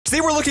Today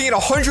we're looking at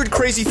 100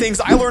 crazy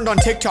things I learned on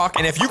TikTok,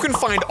 and if you can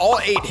find all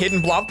 8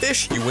 hidden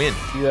blobfish, you win.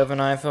 If you have an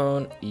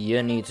iPhone,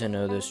 you need to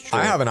know this trick.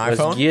 I have an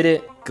iPhone. Let's get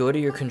it. Go to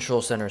your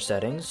control center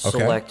settings, Okay.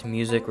 select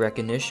music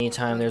recognition.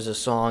 Anytime there's a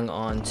song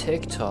on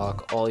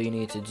TikTok, all you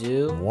need to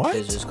do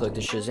is just click the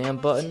Shazam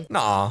button.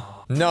 Nah.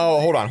 No,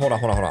 hold on. I'm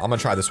gonna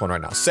try this one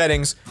right now.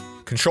 Settings,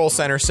 control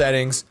center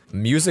settings,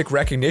 music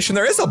recognition.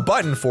 There is a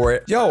button for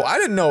it. Yo, I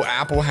didn't know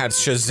Apple had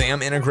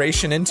Shazam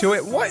integration into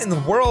it. What in the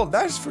world?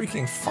 That's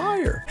freaking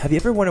fire. Have you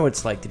ever wondered what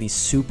it's like to be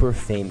super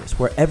famous,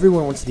 where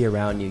everyone wants to be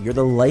around you? You're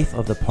the life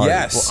of the party.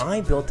 Yes. Well,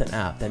 I built an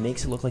app that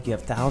makes it look like you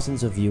have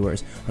thousands of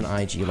viewers on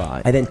IG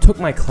Live. I then took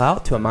my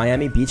clout to a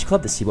Miami beach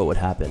club to see what would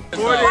happen.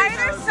 Why are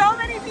there so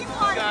many people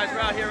on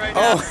here?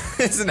 Oh,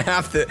 it's an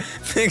app that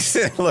makes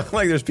it look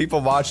like there's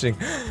people watching.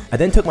 I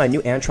then took my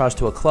new Antros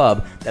to a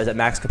club that was at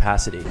max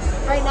capacity.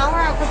 Right now we're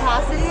at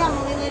capacity. I'm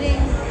only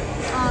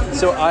letting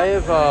So I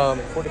have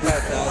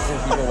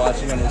 45,000 people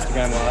watching on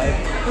Instagram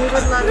Live. we would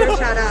love your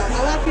shout out.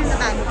 I'll lock you in the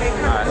back, okay?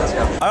 Alright, let's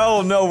go.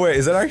 Oh, no way.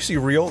 Is that actually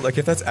real? Like,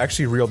 if that's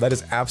actually real, that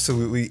is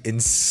absolutely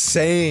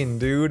insane,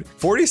 dude.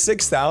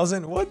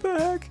 46,000? What the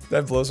heck?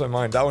 That blows my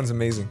mind. That one's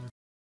amazing.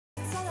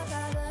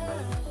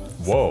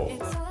 Whoa.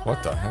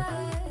 What the heck?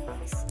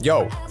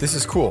 Yo, this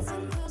is cool.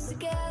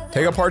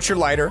 Take apart your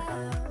lighter.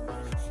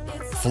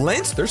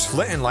 Flint? There's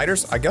flint in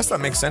lighters? I guess that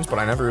makes sense, but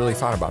I never really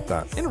thought about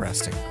that.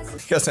 Interesting. I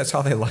guess that's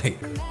how they light.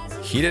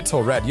 Heat it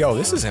till red. Yo,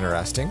 this is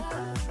interesting.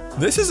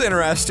 This is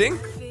interesting.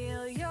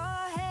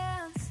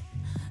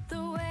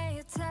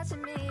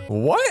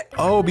 What?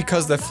 Oh,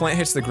 because the flint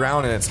hits the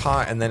ground and it's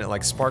hot and then it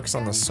like sparks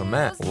on the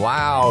cement.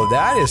 Wow,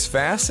 that is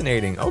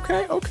fascinating.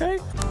 Okay, okay.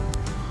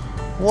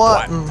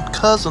 What in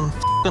cousin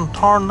f***ing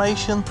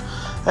tarnation,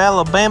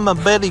 Alabama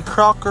Betty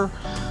Crocker,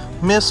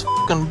 Miss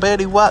f***ing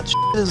Betty White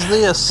shit is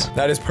this?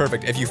 That is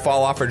perfect. If you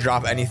fall off or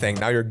drop anything,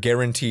 now you're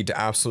guaranteed to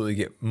absolutely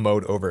get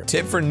mowed over.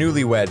 Tip for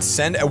newlyweds: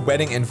 send a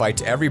wedding invite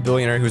to every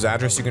billionaire whose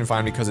address you can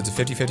find, because it's a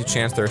 50-50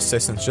 chance their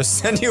assistants just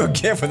send you a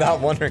gift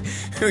without wondering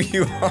who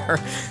you are.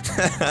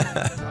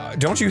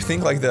 Don't you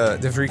think like the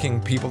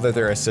freaking people that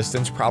they're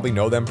assistants probably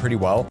know them pretty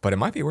well? But it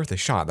might be worth a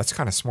shot. That's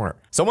kind of smart.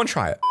 Someone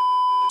try it.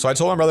 So I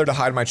told my brother to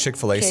hide my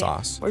Chick-fil-A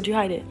sauce. Where'd you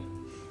hide it?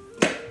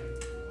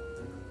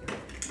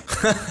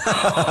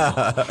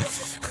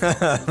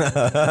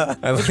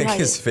 I like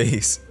his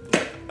face.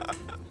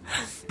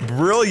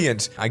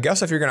 Brilliant. I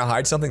guess if you're gonna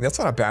hide something, that's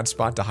not a bad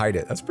spot to hide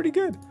it. That's pretty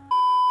good.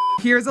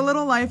 Here's a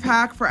little life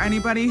hack for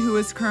anybody who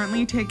is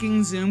currently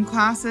taking Zoom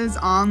classes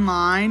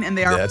online and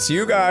they are That's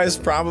you guys,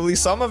 probably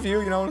some of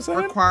you know what I'm saying?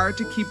 required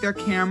to keep their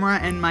camera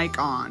and mic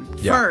on.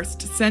 Yeah.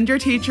 First, send your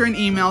teacher an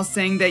email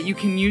saying that you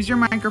can use your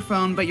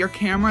microphone, but your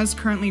camera is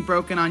currently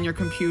broken on your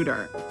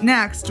computer.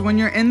 Next, when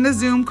you're in the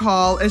Zoom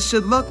call, it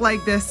should look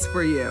like this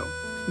for you.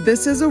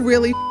 This is a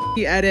really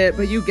edit,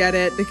 but you get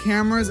it. The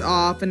camera's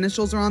off,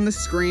 initials are on the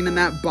screen, and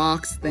that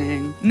box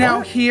thing. Now,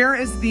 here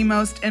is the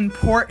most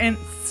important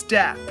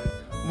step.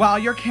 While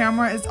your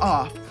camera is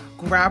off,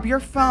 grab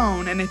your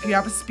phone, and if you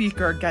have a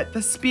speaker, get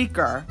the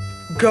speaker.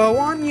 Go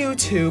on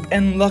YouTube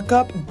and look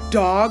up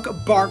dog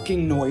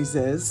barking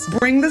noises.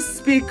 Bring the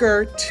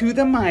speaker to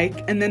the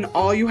mic, and then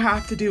all you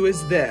have to do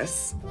is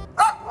this.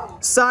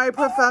 Sorry,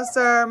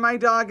 Professor, my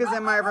dog is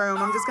in my room.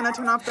 I'm just gonna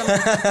turn off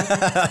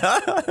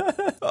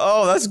the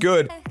Oh, that's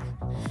good.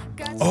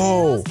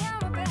 Oh.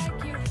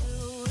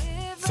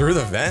 Through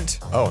the vent?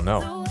 Oh,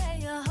 no.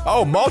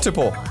 Oh,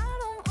 multiple.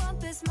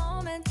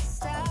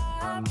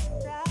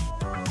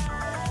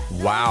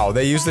 Wow,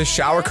 they used the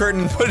shower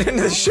curtain and put it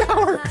into the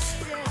shower.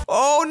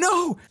 Oh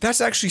no, that's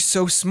actually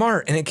so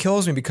smart, and it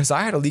kills me because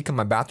I had a leak in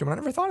my bathroom and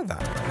I never thought of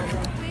that.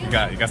 You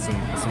got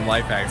some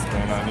life hacks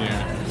going on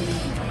here.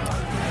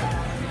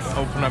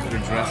 Open up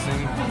your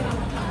dressing.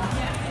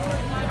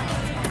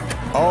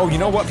 Oh, you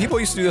know what? People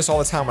used to do this all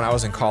the time when I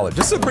was in college.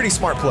 This is a pretty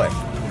smart play.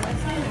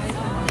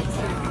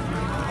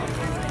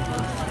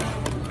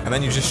 And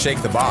then you just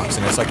shake the box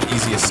and it's like the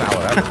easiest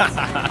salad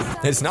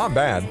ever. It's not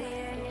bad.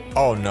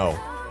 Oh no.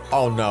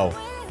 Oh no.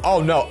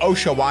 Oh no.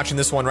 OSHA watching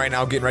this one right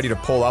now, getting ready to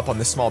pull up on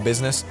this small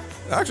business.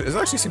 Actually, it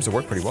actually seems to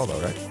work pretty well though,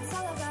 right?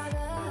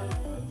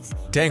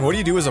 Dang, what do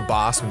you do as a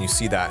boss when you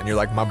see that and you're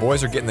like, my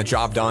boys are getting the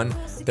job done.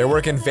 They're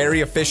working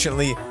very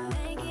efficiently,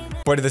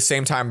 but at the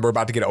same time, we're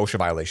about to get an OSHA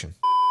violation.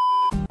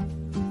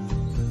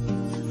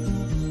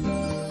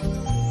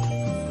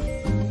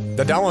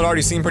 The download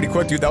already seemed pretty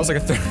quick, dude. That was like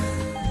a third.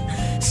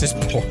 Just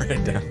pour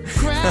it down.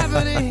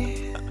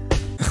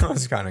 That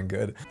was kind of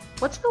good.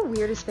 What's the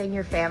weirdest thing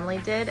your family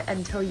did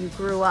until you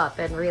grew up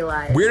and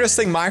realized? Weirdest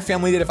thing my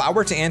family did, if I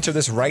were to answer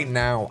this right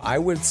now, I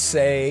would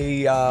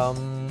say,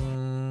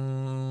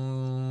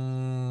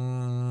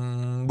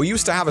 we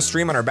used to have a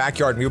stream in our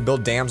backyard and we would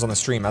build dams on the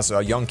stream as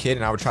a young kid,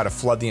 and I would try to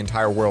flood the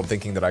entire world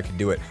thinking that I could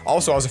do it.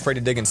 Also, I was afraid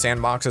to dig in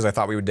sandboxes. I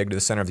thought we would dig to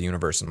the center of the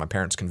universe, and my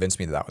parents convinced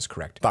me that that was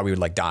correct. Thought we would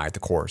like die at the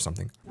core or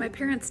something. My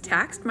parents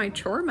taxed my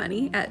chore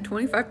money at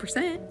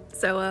 25%.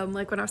 So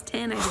like when I was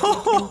 10, I did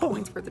 10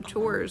 points worth of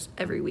chores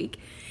every week.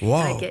 Whoa.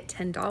 And I'd get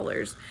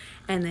 $10.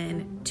 And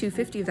then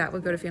 $250 of that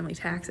would go to family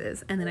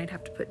taxes. And then I'd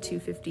have to put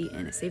 $250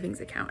 in a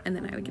savings account. And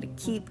then I would get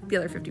to keep the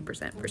other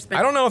 50% for spending.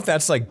 I don't know if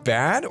that's like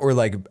bad or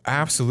like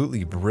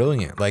absolutely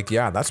brilliant. Like,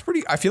 yeah, that's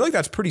pretty, I feel like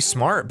that's pretty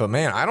smart, but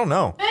man, I don't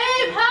know.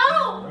 Babe,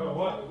 help!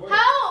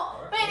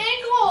 Help! My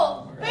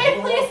ankle!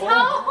 Babe, please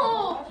help!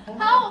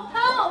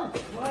 Help!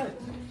 What?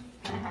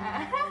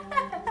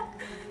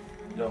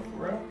 No, for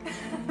real?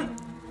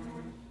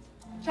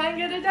 Try and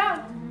get it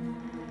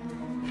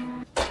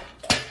down.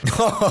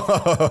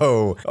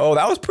 Oh,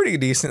 that was pretty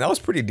decent. That was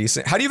pretty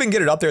decent. How do you even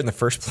get it up there in the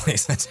first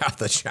place? That's half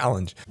the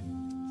challenge.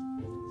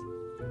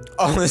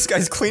 Oh, this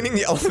guy's cleaning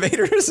the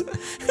elevators.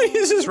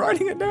 He's just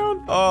writing it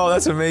down. Oh,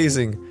 that's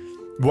amazing.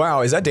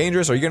 Wow, is that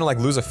dangerous? Are you gonna like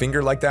lose a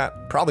finger like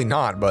that? Probably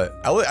not, but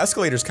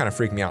escalators kind of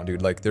freak me out,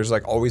 dude. Like there's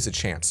like always a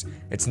chance.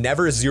 It's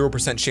never a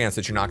 0% chance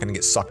that you're not gonna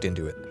get sucked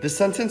into it. This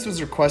sentence was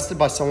requested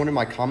by someone in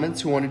my comments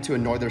who wanted to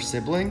annoy their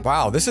sibling.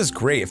 Wow, this is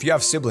great. If you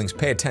have siblings,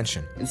 pay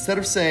attention. Instead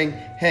of saying,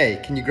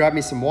 hey, can you grab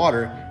me some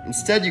water?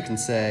 Instead you can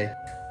say,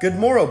 good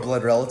morrow,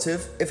 blood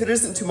relative. If it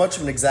isn't too much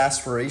of an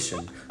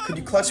exasperation, could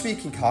you clutch me a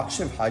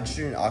concoction of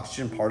hydrogen and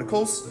oxygen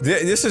particles?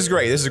 This is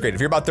great. This is great. If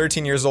you're about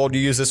 13 years old,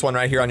 you use this one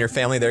right here on your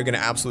family, they're gonna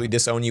absolutely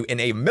disown you in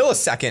a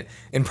millisecond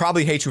and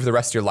probably hate you for the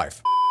rest of your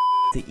life.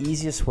 The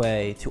easiest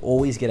way to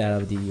always get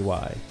out of a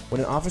DUI. When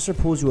an officer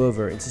pulls you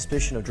over in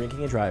suspicion of drinking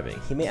and driving,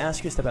 he may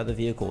ask you to step out of the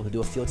vehicle to do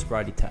a field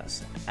sobriety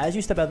test. As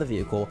you step out of the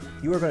vehicle,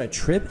 you are going to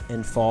trip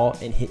and fall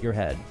and hit your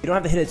head. You don't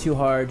have to hit it too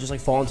hard, just like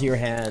fall into your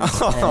hands and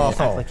act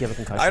like you have a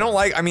concussion. I don't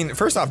like, I mean,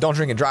 first off, don't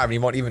drink and drive and you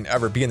won't even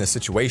ever be in this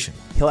situation.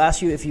 He'll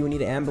ask you if you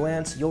need an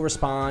ambulance, you'll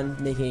respond,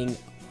 making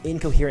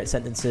incoherent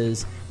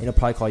sentences, and he'll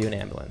probably call you an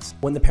ambulance.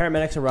 When the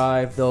paramedics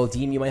arrive, they'll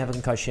deem you might have a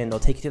concussion, they'll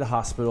take you to the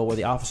hospital where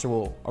the officer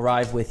will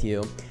arrive with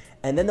you,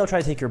 and then they'll try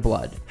to take your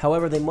blood.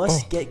 However, they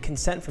must get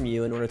consent from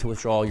you in order to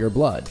withdraw your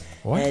blood.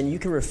 What? And you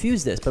can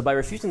refuse this, but by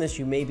refusing this,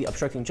 you may be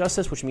obstructing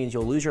justice, which means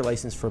you'll lose your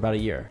license for about a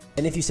year.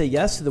 And if you say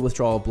yes to the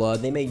withdrawal of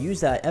blood, they may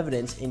use that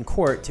evidence in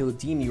court to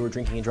deem you were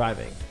drinking and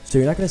driving. So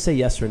you're not gonna say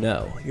yes or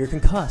no. You're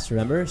concussed,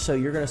 remember? So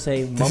you're gonna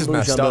say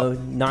mumbo-jumbo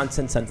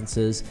nonsense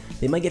sentences.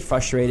 They might get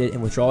frustrated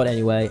and withdraw it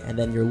anyway, and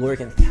then your lawyer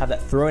can have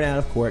that thrown out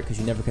of court because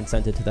you never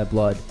consented to that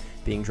blood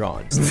being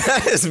drawn.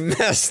 That is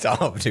messed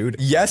up, dude.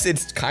 Yes,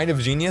 it's kind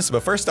of genius,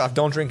 but first off,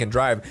 don't drink and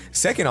drive.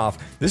 Second off,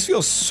 this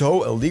feels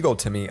so illegal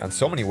to me on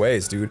so many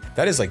ways, dude.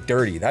 That is like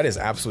dirty. That is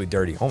absolutely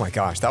dirty. Oh my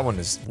gosh, that one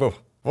is, whoa.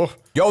 Whoa.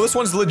 Yo, this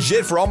one's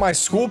legit for all my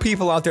school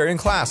people out there in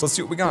class. Let's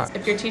see what we got.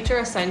 If your teacher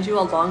assigns you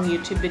a long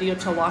YouTube video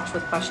to watch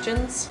with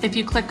questions, if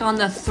you click on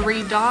the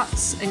 3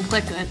 dots and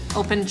click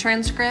open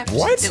transcript,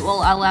 it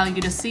will allow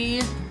you to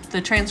see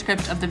the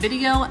transcript of the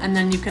video, and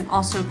then you can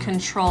also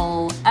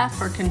control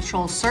F or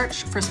control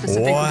search for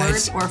specific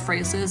words or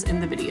phrases in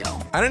the video.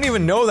 I didn't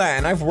even know that,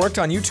 and I've worked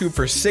on YouTube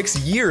for 6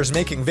 years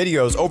making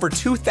videos, over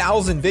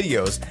 2,000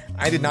 videos.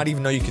 I did not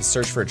even know you could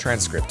search for a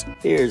transcript.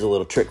 Here's a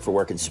little trick for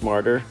working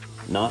smarter,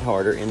 not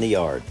harder in the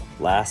yard.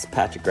 Last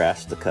patch of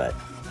grass to cut.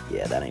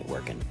 Yeah, that ain't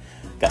working.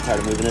 Got tired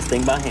of moving this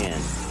thing by hand.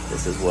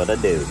 This is what I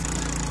do.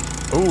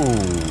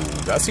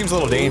 Ooh, that seems a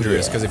little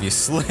dangerous, because if you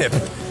slip,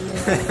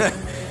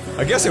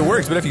 I guess it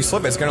works, but if you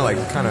slip, it's gonna like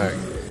kind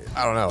of,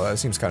 I don't know, that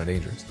seems kind of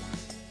dangerous.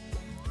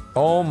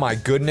 Oh my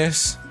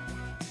goodness.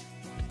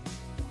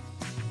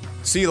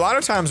 See, a lot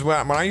of times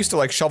when I used to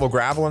like shovel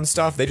gravel and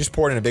stuff, they just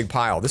pour it in a big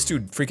pile. This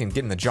dude freaking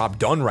getting the job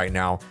done right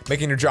now,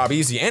 making your job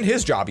easy and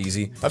his job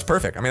easy. That's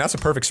perfect. I mean, that's a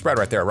perfect spread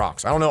right there at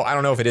Rocks. I don't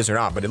know if it is or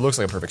not, but it looks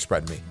like a perfect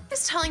spread to me.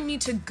 It's telling me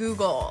to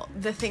Google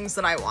the things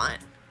that I want.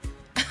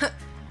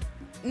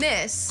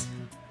 Miss,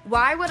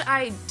 why would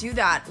I do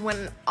that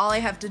when all I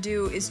have to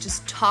do is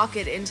just talk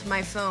it into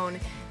my phone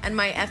and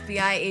my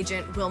FBI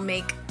agent will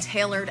make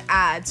tailored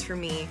ads for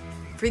me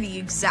for the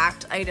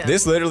exact item?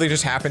 This literally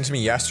just happened to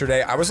me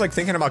yesterday. I was like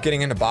thinking about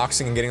getting into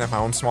boxing and getting like my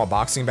own small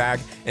boxing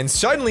bag, and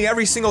suddenly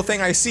every single thing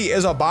I see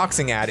is a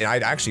boxing ad, and I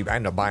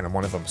ended up buying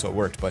one of them, so it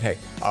worked. But hey,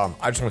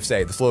 I just want to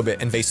say this is a little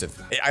bit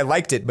invasive. I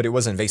liked it, but it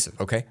was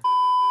invasive, okay?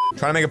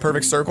 Trying to make a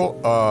perfect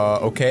circle,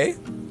 okay.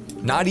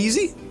 Not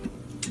easy?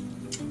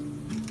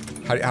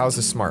 How is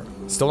this smart?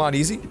 Still not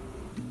easy?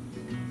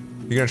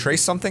 You gonna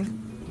trace something?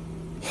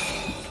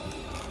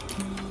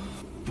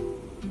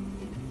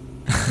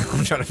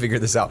 I'm trying to figure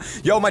this out.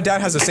 Yo, my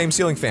dad has the same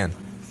ceiling fan.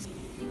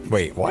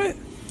 Wait, what?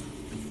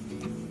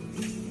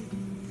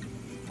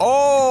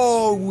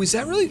 Oh, is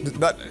that really?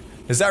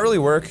 Does that really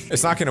work?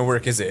 It's not gonna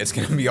work, is it? It's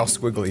gonna be all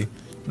squiggly.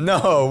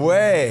 No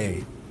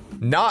way.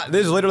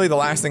 This is literally the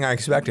last thing I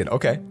expected.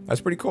 Okay, that's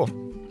pretty cool.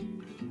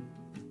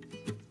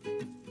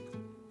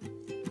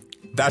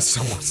 That's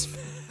someone's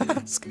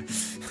mask.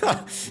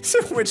 It's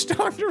a witch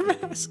doctor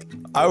mask.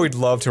 I would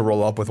love to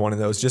roll up with one of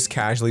those, just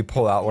casually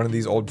pull out one of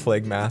these old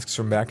plague masks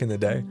from back in the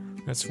day.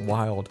 That's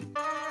wild.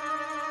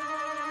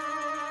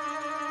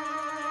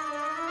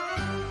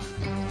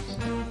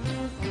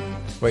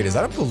 Wait, is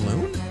that a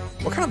balloon?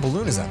 What kind of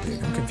balloon is that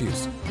big? I'm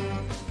confused.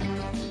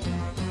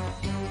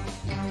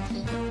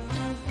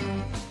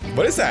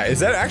 What is that? Is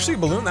that actually a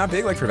balloon that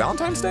big, like for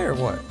Valentine's Day or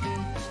what?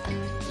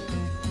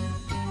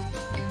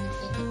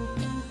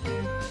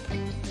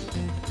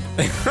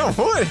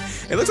 What?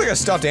 It looks like a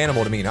stuffed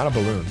animal to me, not a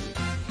balloon.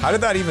 How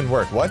did that even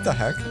work? What the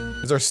heck?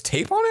 Is there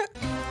tape on it?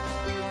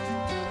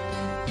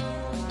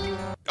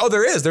 Oh,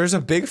 there is. There's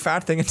a big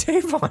fat thing of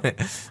tape on it.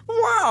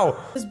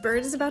 Wow. This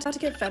bird is about to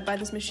get fed by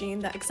this machine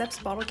that accepts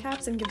bottle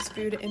caps and gives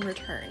food in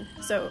return.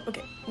 So,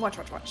 okay, watch.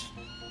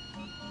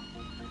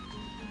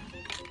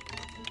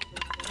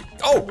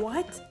 Oh!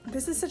 What?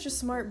 This is such a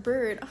smart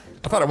bird.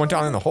 I thought it went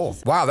down in the hole.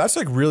 Wow, that's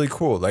like really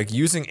cool. Like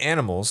using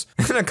animals,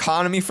 an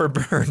economy for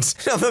birds.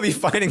 Now they'll be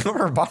fighting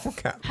over a bottle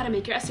cap. How to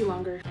make your essay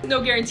longer.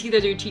 No guarantee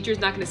that your teacher's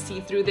not gonna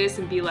see through this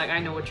and be like, I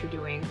know what you're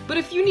doing. But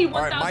if you need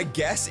 1,000. All right, my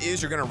guess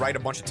is you're gonna write a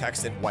bunch of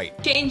text in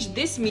white. Change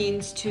this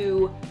means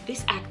to,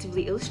 this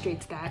actively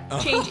illustrates that.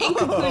 Change in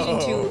conclusion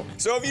to.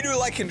 So if you do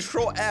like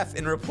Control F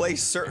and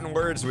replace certain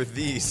words with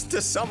these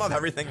to sum up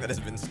everything that has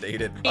been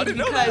stated. I didn't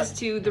know that. Because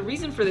to the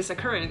reason for this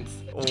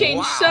occurrence. Change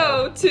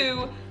so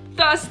to,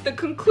 thus the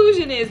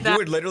conclusion is that. You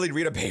would literally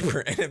read a paper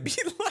and it'd be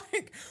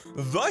like,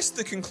 thus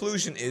the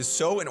conclusion is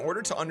so, in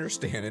order to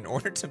understand, in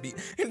order to be,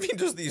 it'd be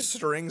just these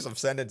strings of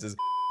sentences.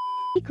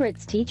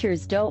 Secrets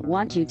teachers don't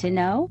want you to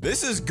know.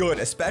 This is good,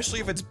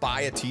 especially if it's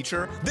by a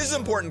teacher. This is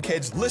important,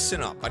 kids.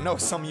 Listen up. I know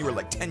some of you are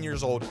like 10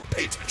 years old.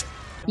 Pay attention.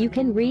 You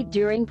can read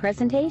during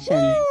presentation.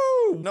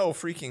 Woo! No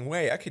freaking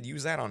way. I could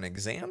use that on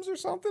exams or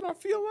something, I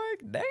feel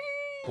like. Dang.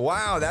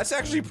 Wow, that's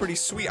actually pretty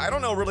sweet. I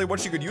don't know really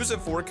what you could use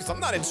it for because I'm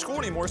not in school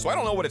anymore, so I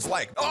don't know what it's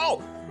like.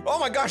 Oh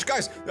my gosh,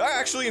 guys, I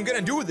actually am gonna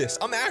do this.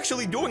 I'm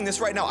actually doing this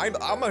right now.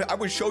 I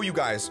would show you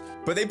guys,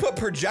 but they put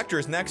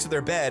projectors next to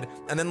their bed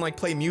and then like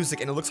play music,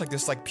 and it looks like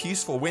this like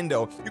peaceful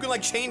window. You can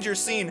like change your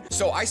scene.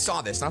 So I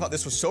saw this and I thought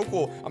this was so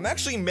cool. I'm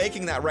actually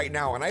making that right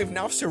now, and I've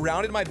now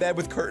surrounded my bed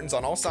with curtains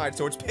on all sides,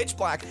 so it's pitch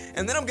black,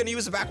 and then I'm gonna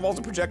use the back walls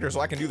of projector so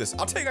I can do this.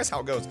 I'll tell you guys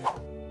how it goes.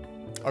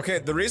 Okay,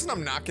 the reason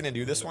I'm not gonna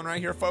do this one right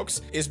here,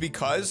 folks, is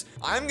because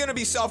I'm gonna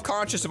be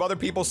self-conscious of other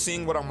people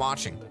seeing what I'm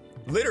watching.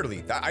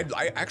 Literally,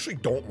 I actually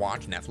don't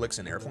watch Netflix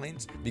in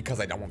airplanes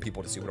because I don't want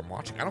people to see what I'm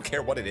watching. I don't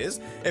care what it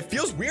is. It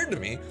feels weird to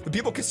me that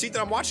people can see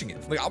that I'm watching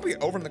it. Like, I'll be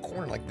over in the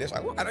corner like this.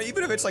 I don't,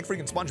 even if it's like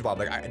freaking SpongeBob,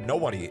 like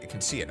nobody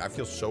can see it. I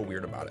feel so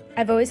weird about it.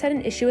 I've always had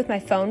an issue with my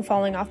phone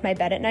falling off my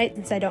bed at night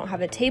since I don't have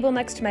a table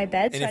next to my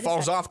bed. And it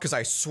falls off because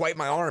I swipe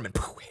my arm and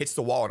poof, hits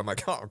the wall, and I'm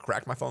like, oh, I'll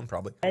crack my phone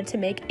probably. I had to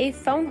make a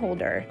phone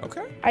holder.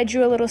 Okay. I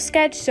drew a little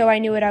sketch so I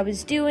knew what I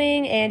was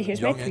doing, and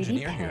here's my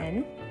 3D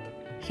pen.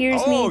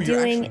 Here's me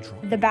doing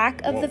the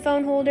back of the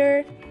phone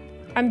holder.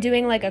 I'm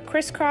doing like a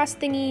crisscross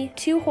thingy,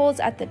 2 holes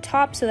at the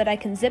top so that I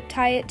can zip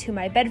tie it to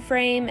my bed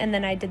frame, and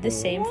then I did the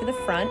same for the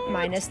front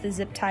minus the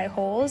zip tie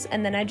holes,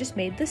 and then I just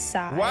made the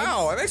sides.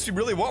 Wow, I actually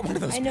really want one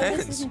of those pens. I know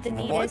this isn't the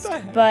neatest,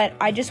 but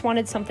I just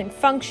wanted something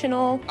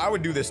functional. I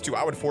would do this too.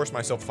 I would force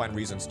myself to find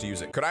reasons to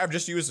use it. Could I have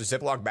just used a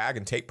Ziploc bag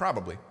and tape?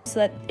 Probably. So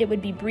that it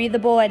would be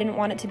breathable. I didn't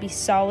want it to be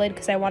solid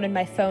because I wanted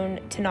my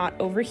phone to not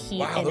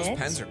overheat in it. Wow, those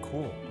pens are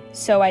cool.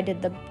 So I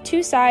did the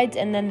 2 sides,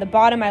 and then the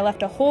bottom I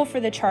left a hole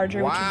for the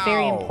charger, which is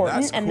very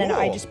important, and then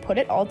I just put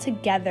it all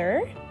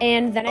together,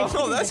 and then I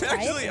that's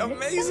actually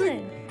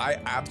amazing. I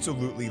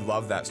absolutely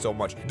love that so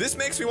much. This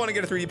makes me want to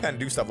get a 3D pen and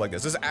do stuff like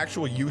this. This is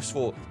actual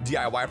useful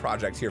DIY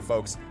projects here,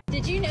 folks.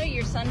 Did you know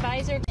your sun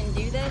visor can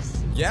do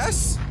this?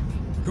 Yes?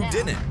 Who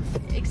didn't?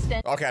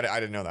 Extend. Okay,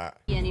 I didn't know that.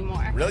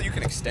 Anymore. Really? You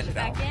can extend it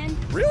out? Back in.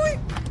 Really?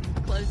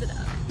 Close it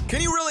up. Can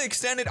you really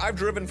extend it? I've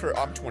driven for,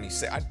 I'm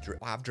 26.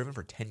 I've driven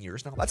for 10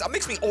 years now. That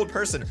makes me an old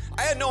person.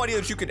 I had no idea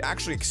that you could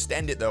actually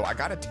extend it though. I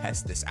gotta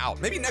test this out.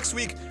 Maybe next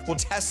week we'll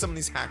test some of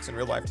these hacks in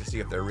real life to see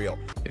if they're real.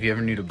 If you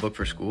ever need a book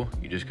for school,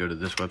 you just go to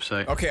this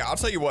website. Okay, I'll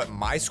tell you what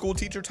my school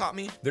teacher taught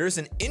me. There's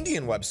an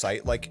Indian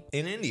website, like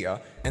in India,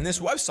 and this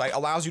website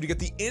allows you to get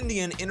the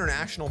Indian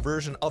international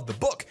version of the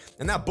book.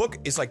 And that book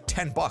is like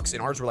 10 bucks,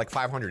 and ours were like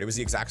 500. It was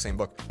the exact same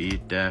book.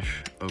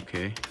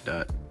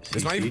 E-OK.cc.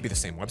 This might even be the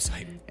same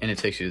website. And it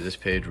takes you to this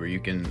page where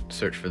you can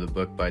search for the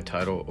book by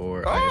title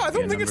or I don't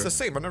think number. it's the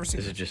same. I've never seen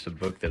This is just a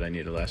book that I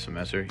needed last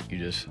semester. You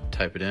just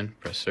type it in,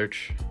 press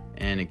search,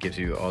 and it gives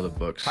you all the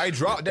books.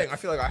 Dang, I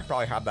feel like I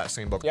probably have that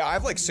same book. Yeah, I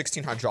have like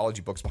 16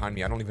 hydrology books behind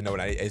me. I don't even know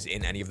what is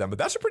in any of them, but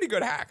that's a pretty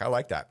good hack. I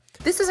like that.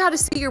 This is how to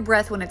see your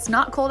breath when it's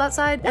not cold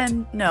outside,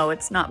 and no,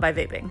 it's not by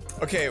vaping.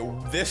 Okay,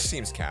 this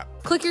seems cap.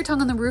 Click your tongue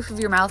on the roof of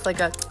your mouth like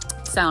a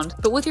sound,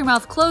 but with your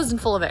mouth closed and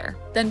full of air.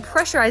 Then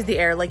pressurize the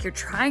air like you're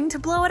trying to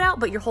blow it out,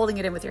 but you're holding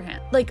it in with your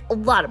hand. Like a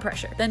lot of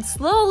pressure. Then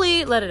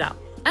slowly let it out.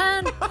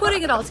 And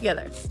putting it all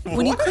together.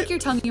 When you click your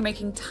tongue, you're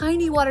making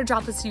tiny water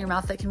droplets in your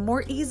mouth that can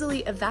more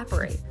easily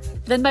evaporate.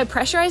 Then by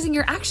pressurizing,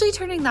 you're actually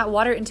turning that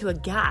water into a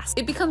gas.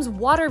 It becomes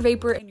water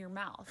vapor in your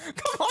mouth.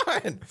 Come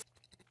on!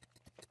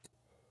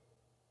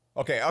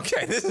 Okay,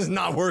 this is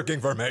not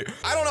working for me.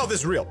 I don't know if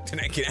this is real. Can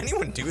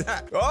anyone do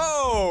that?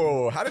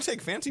 Oh, how to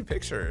take fancy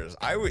pictures.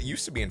 I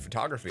used to be in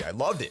photography. I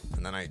loved it.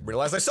 And then I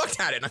realized I sucked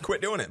at it and I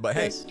quit doing it. But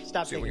hey,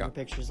 stop taking your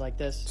pictures like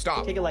this.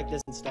 Stop. Take it like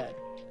this instead.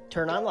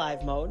 Turn on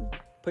live mode.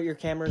 Put your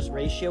camera's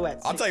ratio at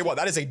 60. I'll tell you what,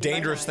 that is a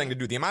dangerous thing to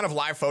do. The amount of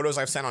live photos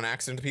I've sent on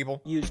accident to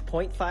people. Use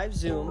 0.5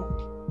 zoom.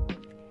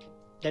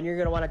 Then you're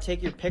going to want to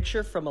take your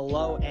picture from a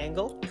low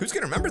angle. Who's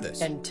going to remember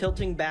this? And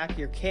tilting back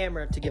your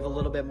camera to give a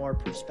little bit more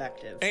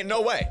perspective. Ain't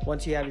no way.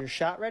 Once you have your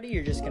shot ready,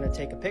 you're just going to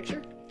take a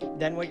picture.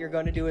 Then what you're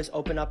going to do is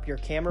open up your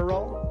camera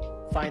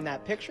roll, find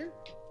that picture.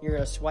 You're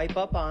going to swipe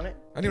up on it.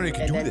 I didn't know you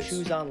could do this. And then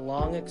choose on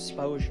long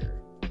exposure.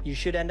 You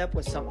should end up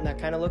with something that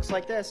kind of looks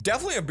like this.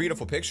 Definitely a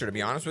beautiful picture, to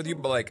be honest with you,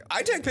 but like,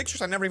 I take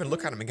pictures, I never even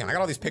look at them again. I got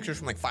all these pictures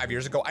from like 5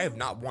 years ago. I have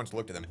not once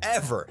looked at them,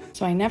 ever.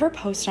 So I never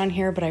post on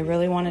here, but I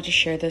really wanted to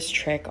share this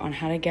trick on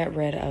how to get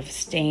rid of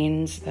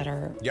stains that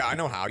are... Yeah, I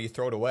know how. You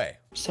throw it away.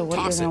 So what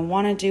you're gonna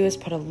wanna do is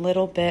put a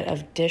little bit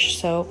of dish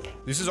soap.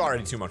 This is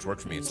already too much work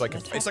for me. It's like a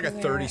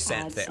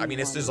 30-cent thing. I mean,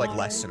 this is like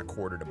less than a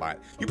quarter to buy it.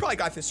 You probably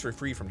got this for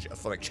free from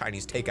like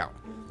Chinese takeout.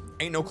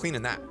 Ain't no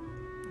cleaning that.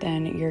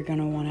 Then you're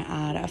gonna wanna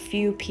add a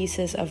few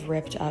pieces of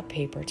ripped up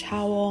paper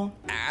towel.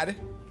 Add?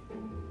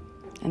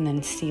 And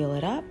then seal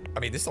it up. I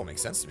mean, this all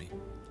makes sense to me.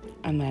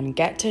 And then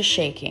get to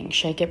shaking.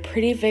 Shake it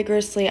pretty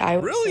vigorously.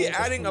 Really?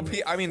 Adding a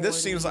piece? I mean,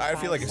 this seems like, I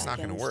feel like it's not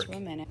gonna work.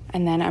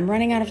 And then I'm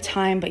running out of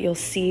time, but you'll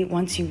see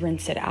once you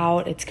rinse it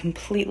out, it's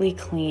completely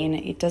clean.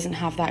 It doesn't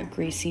have that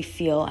greasy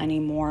feel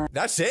anymore.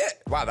 That's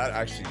it? Wow, that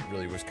actually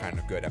really was kind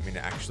of good. I mean,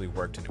 it actually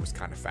worked and it was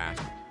kind of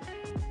fast.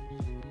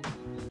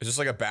 Is this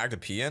like a bag to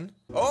pee in?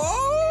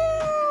 Oh!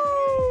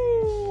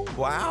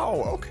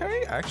 Wow,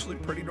 okay. Actually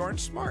pretty darn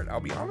smart, I'll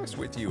be honest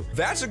with you.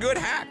 That's a good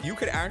hack. You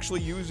could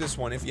actually use this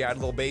one if you had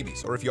little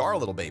babies, or if you are a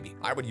little baby.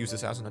 I would use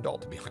this as an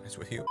adult, to be honest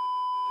with you.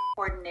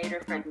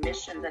 Coordinator for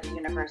admissions at the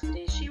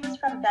university. She was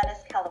from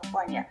Venice,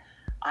 California.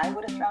 I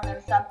would have thrown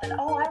in something.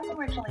 Oh, I'm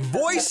originally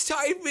from voice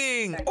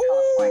typing.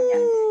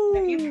 California.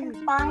 If you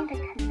can find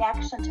a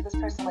connection to this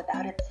person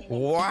without it seeming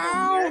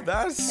wow,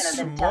 that's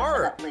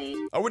smart.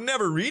 I would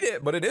never read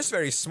it, but it is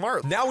very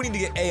smart. Now we need to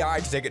get AI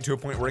to take it to a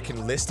point where it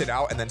can list it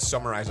out and then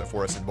summarize it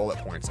for us in bullet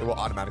points. It will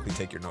automatically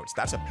take your notes.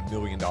 That's $1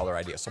 million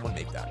idea. Someone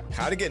make that.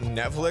 How to get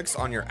Netflix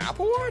on your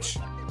Apple Watch?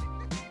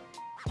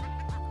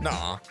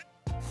 Nah.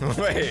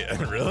 Wait,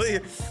 really?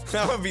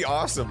 That would be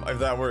awesome if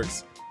that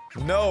works.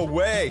 No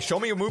way.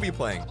 Show me a movie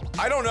playing.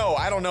 I don't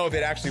know if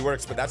it actually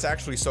works, but that's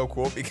actually so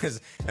cool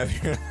because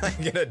if you're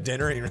like at a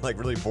dinner and you're like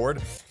really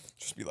bored,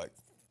 just be like,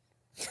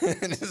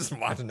 just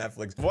watching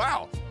Netflix.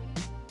 Wow.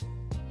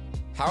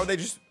 How are they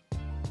just,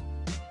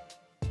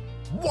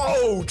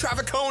 whoa,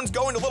 traffic cones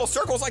go into little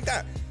circles like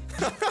that.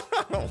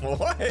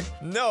 What?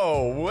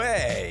 No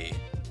way.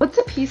 What's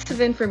a piece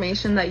of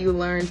information that you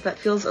learned that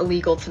feels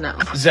illegal to know?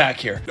 Zach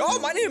here. Oh,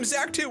 my name's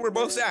Zach too. We're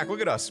both Zach. Look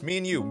at us. Me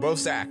and you, both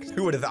Zach.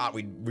 Who would have thought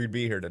we'd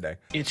be here today?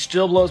 It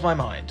still blows my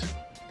mind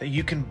that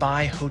you can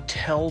buy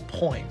hotel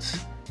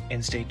points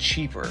and stay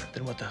cheaper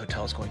than what the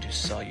hotel is going to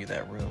sell you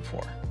that room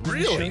for.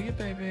 Really? Show you,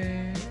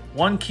 baby.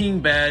 1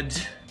 king bed,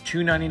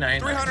 $299.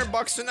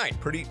 $300 a night.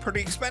 Pretty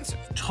expensive.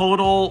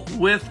 Total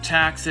with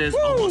taxes,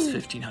 almost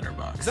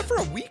 $1,500. Is that for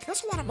a week?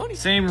 That's a lot of money.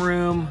 Same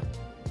room,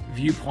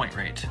 viewpoint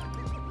rate.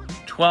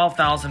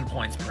 12,000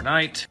 points per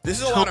night. This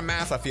is a lot of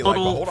math, I feel like,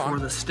 but hold on. For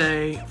the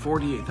stay,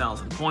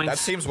 48,000 points. That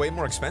seems way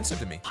more expensive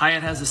to me.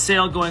 Hyatt has a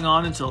sale going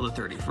on until the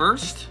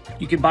 31st.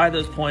 You can buy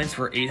those points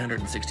for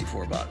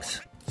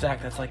 $864.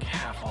 Zach, that's like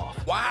half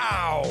off.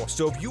 Wow.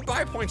 So if you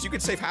buy points, you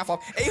could save half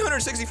off.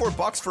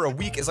 $864 for a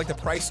week is like the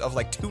price of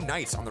like 2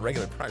 nights on the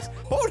regular price.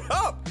 Hold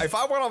up. If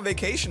I went on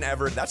vacation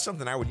ever, that's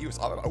something I would use.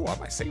 Oh, I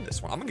might save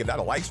this one. I'm gonna give that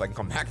a like so I can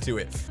come back to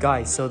it.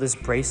 Guys, so this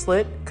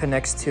bracelet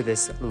connects to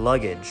this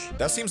luggage.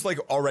 That seems like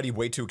already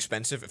way too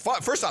expensive.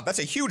 First off, that's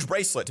a huge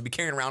bracelet to be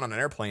carrying around on an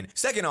airplane.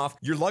 Second off,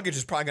 your luggage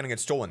is probably gonna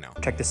get stolen now.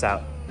 Check this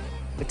out.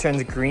 It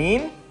turns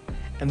green,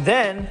 and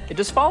then it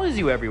just follows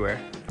you everywhere.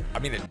 I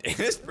mean, it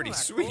is pretty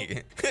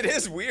sweet. It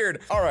is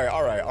weird. All right.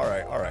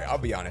 I'll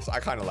be honest. I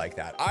kind of like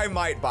that. I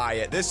might buy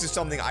it. This is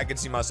something I could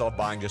see myself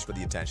buying just for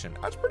the attention.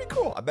 That's pretty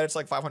cool. I bet it's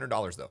like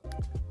 $500 though.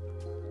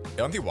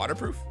 Don't they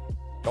waterproof?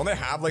 Don't they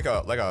have like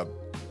a,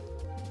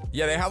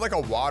 yeah, they have like a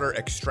water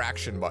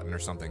extraction button or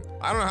something.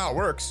 I don't know how it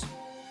works.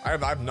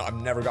 I've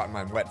never gotten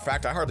mine wet. In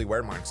fact, I hardly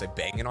wear mine because I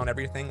bang it on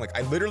everything. Like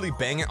I literally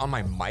bang it on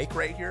my mic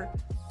right here.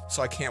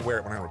 So I can't wear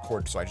it when I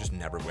record. So I just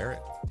never wear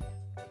it.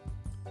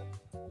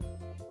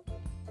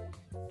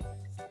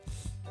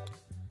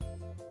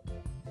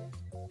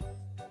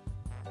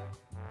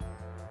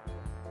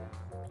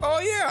 Oh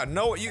yeah,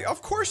 no,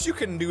 of course you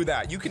can do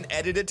that. You can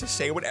edit it to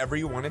say whatever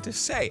you want it to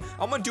say.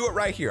 I'm gonna do it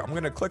right here. I'm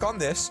gonna click on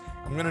this.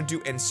 I'm gonna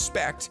do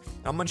inspect.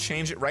 I'm gonna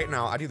change it right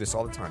now. I do this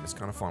all the time. It's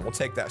kind of fun. We'll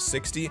take that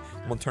 60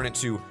 and we'll turn it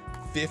to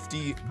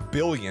 50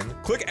 billion.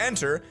 Click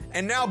enter,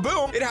 and now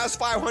boom, it has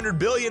 500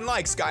 billion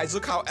likes, guys.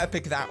 Look how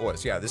epic that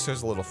was. Yeah, this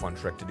is a little fun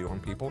trick to do on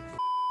people.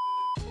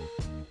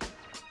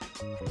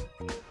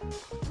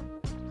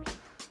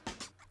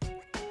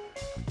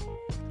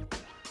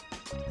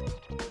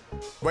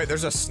 Wait,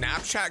 there's a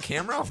Snapchat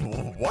camera?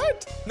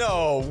 What?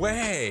 No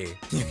way.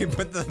 You can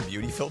put the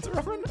beauty filter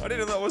on? I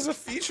didn't know that was a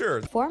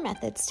feature. 4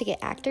 methods to get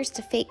actors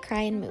to fake cry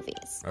in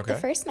movies. Okay. The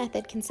first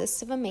method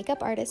consists of a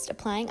makeup artist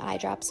applying eye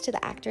drops to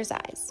the actor's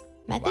eyes.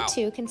 Method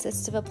 2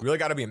 consists of You really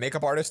gotta be a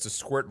makeup artist to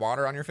squirt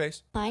water on your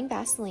face? applying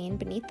Vaseline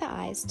beneath the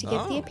eyes to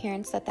give the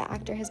appearance that the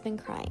actor has been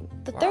crying.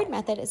 The third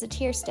method is a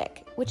tear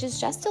stick, which is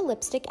just a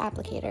lipstick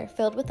applicator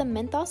filled with a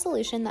menthol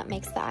solution that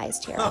makes the eyes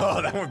tear up.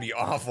 Oh, that would be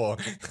awful.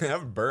 That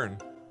would burn.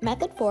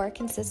 Method 4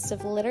 consists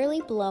of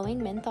literally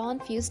blowing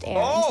menthol-infused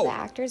air into the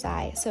actor's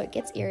eye so it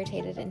gets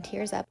irritated and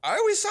tears up. I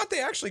always thought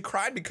they actually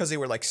cried because they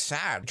were like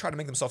sad. Try to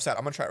make themselves sad.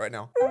 I'm gonna try it right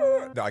now.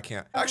 No, I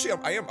can't. Actually,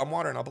 I'm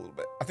watering up a little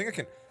bit. I think I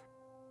can.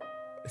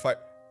 If I,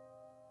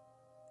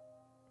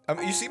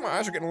 you see my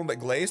eyes are getting a little bit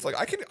glazed. Like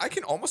I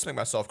can almost make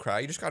myself cry.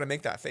 You just gotta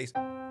make that face.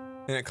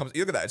 And it comes,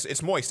 look at that,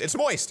 it's moist. It's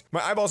moist.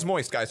 My eyeball's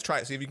moist, guys. Try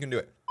it, see if you can do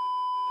it.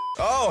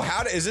 Oh,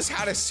 is this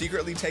how to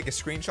secretly take a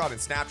screenshot in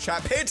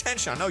Snapchat? Pay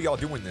attention, I know y'all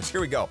doing this. Here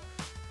we go.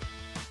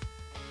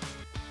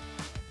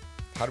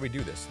 How do we do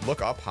this?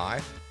 Look up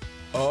high.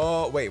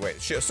 Oh, wait.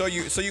 So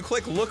you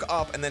click look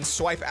up and then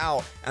swipe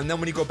out, and then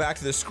when you go back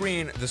to the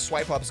screen, the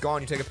swipe up's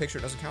gone. You take a picture,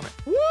 it doesn't count it.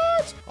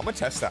 What? I'm gonna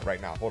test that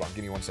right now. Hold on,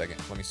 give me 1 second.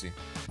 Let me see.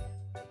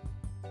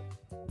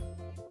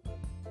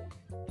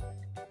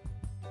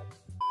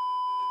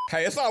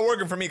 Hey, it's not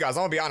working for me, guys.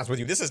 I'm gonna be honest with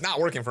you. This is not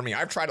working for me.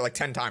 I've tried it like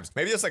 10 times.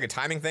 Maybe it's like a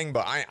timing thing,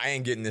 but I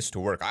ain't getting this to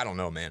work. I don't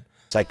know, man.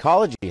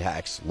 Psychology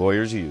hacks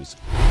lawyers use.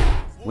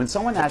 When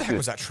someone asks you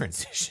was that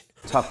transition?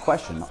 A tough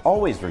question,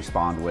 always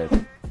respond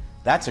with,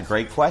 "That's a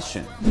great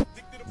question."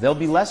 They'll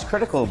be less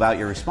critical about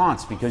your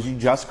response because you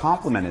just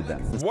complimented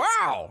them.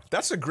 Wow,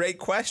 that's a great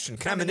question.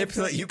 Can I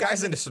manipulate you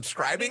guys into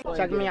subscribing?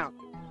 Check me out.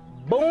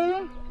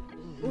 Boom,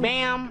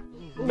 bam,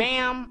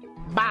 bam,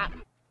 bop.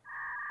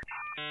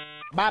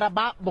 Bada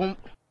bop, boom.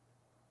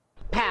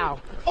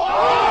 Pow.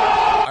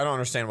 I don't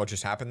understand what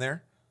just happened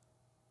there.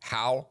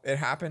 How it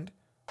happened?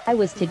 I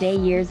was today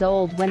years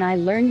old when I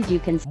learned you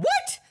can.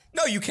 What?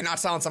 No, you cannot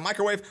silence a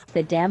microwave.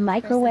 The damn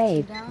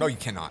microwave. No, you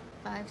cannot.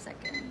 5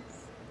 seconds.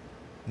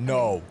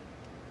 No.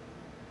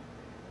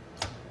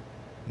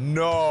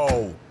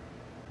 No.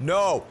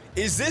 No.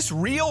 Is this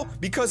real?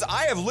 Because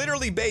I have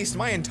literally based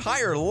my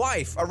entire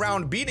life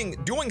around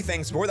doing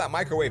things before that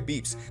microwave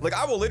beeps. Like,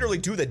 I will literally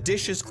do the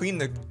dishes, clean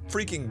the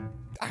freaking...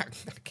 I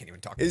can't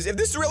even talk. If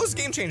this is real, this is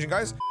game-changing,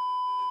 guys.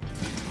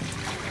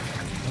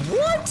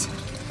 What?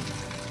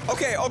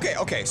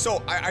 Okay.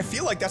 So I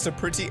feel like that's a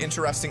pretty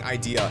interesting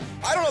idea.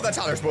 I don't know if that's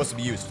how they're supposed to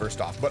be used, first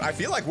off, but I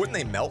feel like wouldn't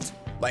they melt?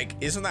 Like,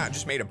 isn't that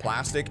just made of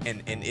plastic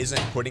and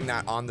isn't putting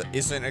that on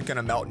isn't it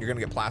gonna melt and you're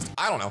gonna get plastic?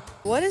 I don't know.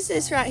 What is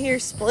this right here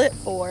split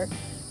for?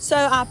 So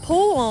I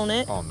pull on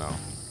it. Oh no.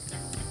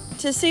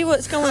 To see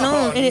what's going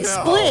on, and it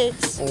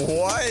splits.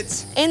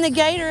 What? And the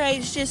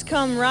Gatorades just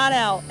come right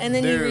out, and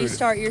then you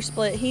restart your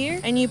split here,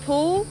 and you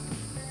pull.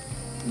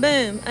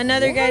 Boom!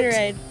 Another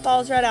Gatorade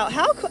falls right out.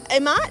 How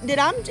am I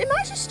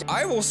just?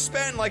 I will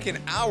spend like an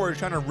hour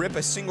trying to rip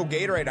a single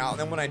Gatorade out, and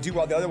then when I do,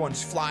 all the other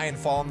ones fly and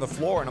fall on the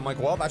floor, and I'm like,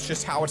 well, that's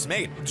just how it's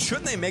made.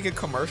 Shouldn't they make a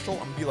commercial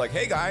and be like,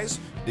 hey guys,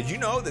 did you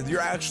know that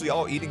you're actually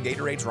all eating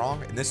Gatorades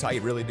wrong, and this is how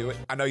you really do it?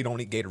 I know you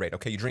don't eat Gatorade,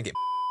 okay? You drink it.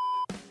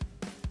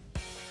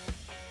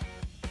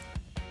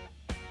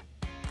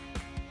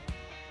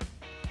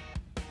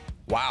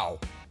 Wow.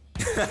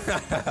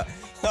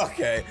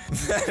 Okay,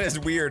 that is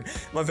weird.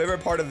 My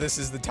favorite part of this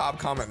is the top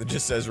comment that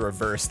just says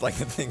reversed, like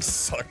the thing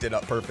sucked it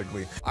up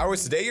perfectly. I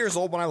was today years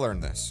old when I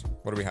learned this.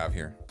 What do we have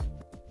here?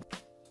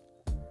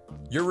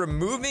 You're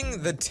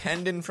removing the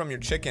tendon from your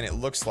chicken, it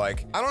looks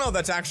like. I don't know if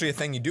that's actually a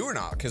thing you do or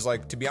not, because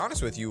like, to be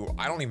honest with you,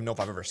 I don't even know if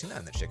I've ever seen that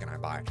in the chicken I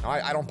buy.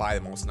 I don't buy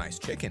the most nice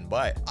chicken,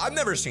 but I've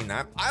never seen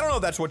that. I don't know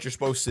if that's what you're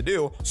supposed to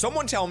do.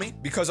 Someone tell me,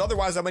 because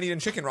otherwise I've been eating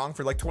chicken wrong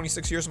for like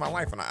 26 years of my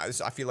life, and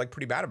I feel like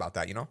pretty bad about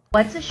that, you know?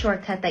 What's a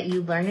shortcut that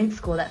you learned in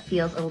school that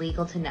feels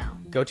illegal to know?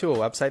 Go to a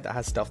website that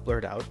has stuff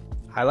blurred out.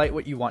 Highlight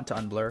what you want to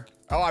unblur.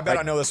 Oh, I bet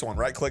I know this one.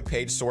 Right click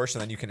page source,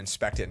 and then you can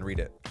inspect it and read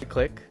it.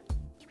 Click.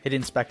 Hit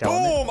inspect Boom!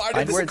 element. I did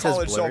Find this where in it says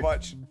college so blurred,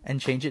 much.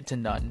 and change it to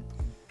none.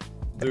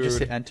 Then just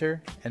hit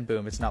enter, and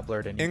boom, it's not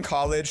blurred anymore. In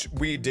college,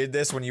 we did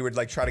this when you would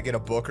like try to get a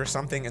book or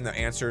something, and the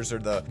answers or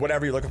the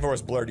whatever you're looking for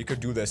is blurred. You could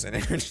do this, and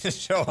it would just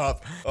show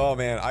up. Oh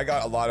man, I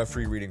got a lot of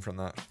free reading from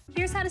that.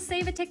 Here's how to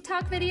save a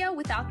TikTok video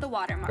without the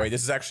watermark. Wait,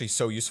 this is actually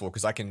so useful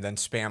because I can then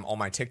spam all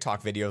my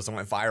TikTok videos that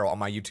went viral on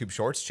my YouTube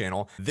Shorts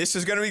channel. This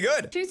is gonna be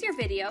good. Choose your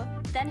video,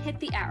 then hit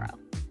the arrow.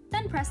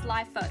 Then press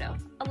live photo.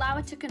 Allow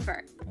it to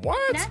convert.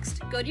 What?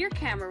 Next, go to your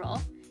camera roll,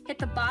 hit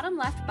the bottom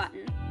left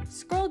button,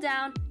 scroll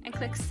down, and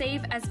click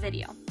save as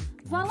video.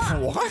 Voila!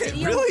 What?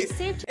 Video Really? is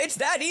saved. It's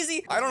that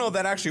easy? I don't know if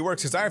that actually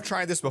works because I have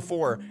tried this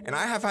before and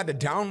I have had to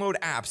download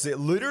apps that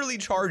literally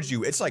charge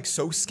you. It's like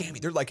so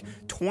scammy. They're like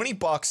 20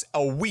 bucks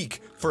a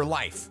week for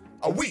life.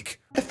 A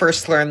week. The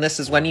first learn this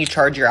is when you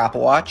charge your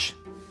Apple Watch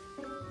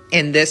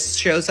and this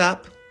shows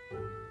up.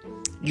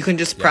 You can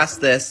just press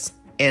this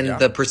and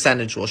the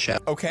percentage will show.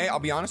 Okay, I'll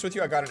be honest with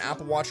you. I got an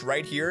Apple Watch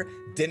right here.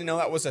 Didn't know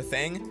that was a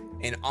thing.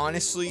 And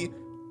honestly,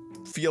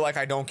 feel like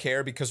I don't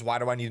care because why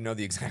do I need to know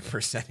the exact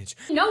percentage?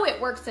 You know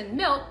it works in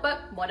milk, but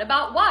what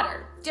about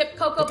water? Dip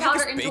cocoa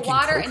powder into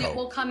water and it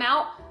will come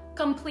out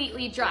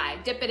completely dry.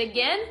 Dip it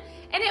again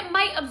and it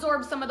might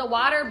absorb some of the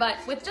water, but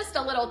with just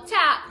a little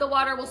tap, the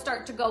water will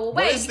start to go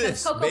away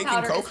because cocoa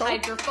powder is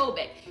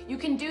hydrophobic. You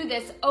can do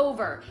this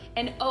over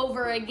and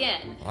over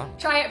again. Wow.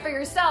 Try it for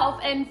yourself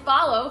and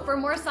follow for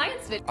more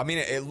science videos. I mean,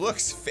 it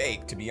looks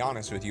fake, to be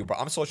honest with you, but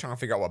I'm still trying to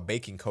figure out what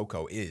baking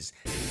cocoa is.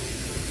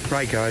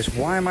 Right, guys,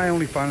 why am I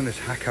only finding this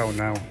hack out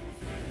now?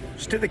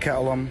 Stick the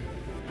kettle on,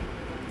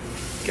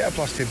 get a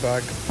plastic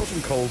bag, put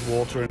some cold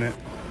water in it,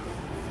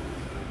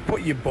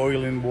 put your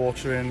boiling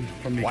water in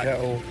from your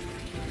kettle.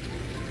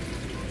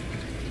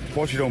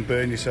 Watch you don't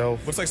burn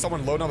yourself. Looks like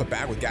someone loading up a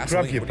bag with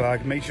gasoline. Grab your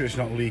bag, make sure it's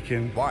not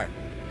leaking. Why?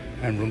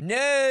 And run.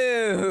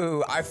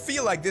 No! I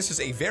feel like this is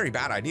a very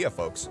bad idea,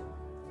 folks.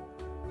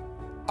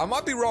 I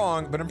might be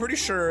wrong, but I'm pretty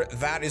sure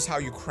that is how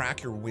you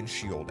crack your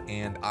windshield,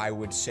 and I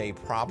would say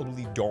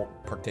probably don't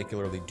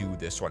particularly do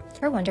this one.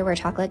 Ever wonder where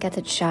chocolate gets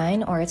its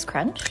shine or its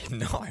crunch?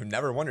 No, I've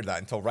never wondered that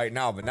until right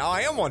now, but now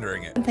I am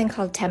wondering it. Something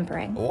called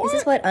tempering. What?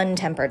 This is what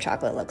untempered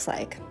chocolate looks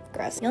like.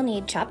 Gross. You'll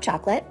need chopped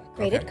chocolate,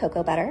 grated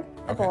cocoa butter,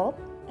 a bowl,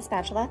 a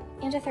spatula,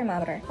 and a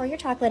thermometer. Pour your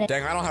chocolate in.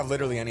 Dang, I don't have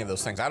literally any of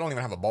those things. I don't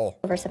even have a bowl.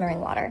 Over simmering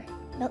water.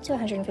 Melt to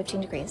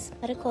 115 degrees.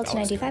 Let it cool to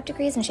 95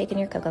 degrees and shake in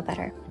your cocoa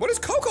butter. What is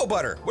cocoa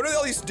butter? What are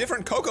all these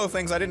different cocoa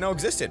things I didn't know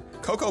existed?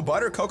 Cocoa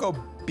butter, cocoa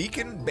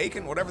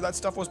bacon, whatever that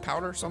stuff was,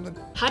 powder, something.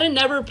 How to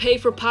never pay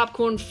for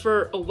popcorn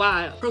for a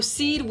while.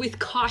 Proceed with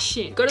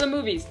caution. Go to the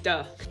movies,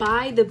 duh.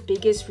 Buy the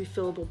biggest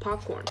refillable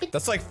popcorn.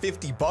 That's like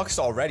 50 bucks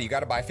already. You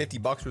gotta buy 50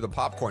 bucks worth of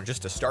popcorn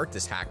just to start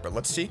this hack, but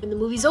let's see. When the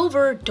movie's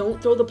over,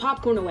 don't throw the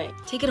popcorn away.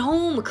 Take it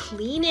home,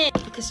 clean it,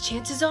 because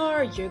chances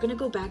are you're gonna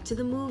go back to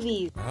the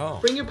movies. Oh.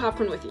 Bring your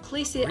popcorn with you.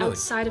 Place it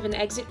outside of an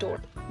exit door.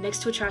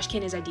 Next to a trash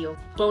can is ideal.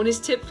 Bonus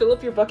tip, fill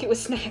up your bucket with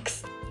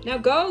snacks. Now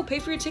go, pay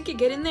for your ticket,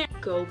 get in there.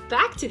 Go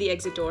back to the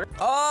exit door.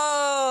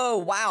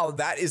 Oh, wow,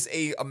 that is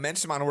a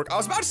immense amount of work. I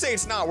was about to say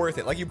it's not worth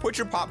it. Like, you put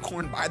your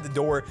popcorn by the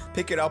door,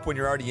 pick it up when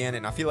you're already in,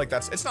 and I feel like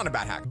it's not a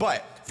bad hack.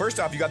 But first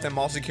off, you got them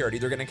mall security,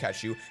 they're gonna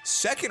catch you.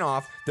 Second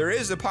off, there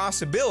is a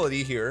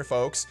possibility here,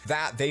 folks,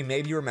 that they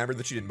maybe remember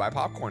that you didn't buy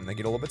popcorn. They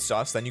get a little bit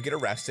sus, then you get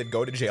arrested,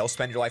 go to jail,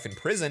 spend your life in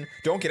prison,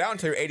 don't get out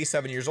until you're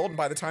 87 years old, and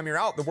by the time you're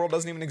out, the world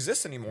doesn't even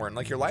exist anymore, and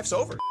like your life's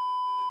over.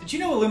 Did you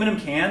know aluminum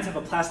cans have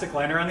a plastic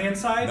liner on the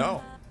inside?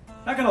 No.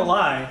 Not gonna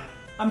lie,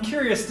 I'm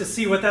curious to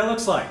see what that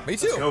looks like. Me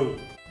too. Let's go.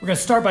 We're gonna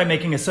start by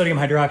making a sodium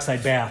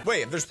hydroxide bath.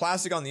 Wait, if there's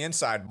plastic on the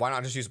inside, why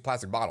not just use a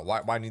plastic bottle?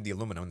 Why need the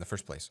aluminum in the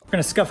first place? We're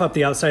gonna scuff up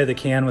the outside of the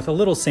can with a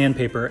little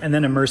sandpaper and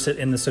then immerse it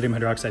in the sodium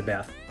hydroxide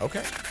bath.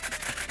 Okay.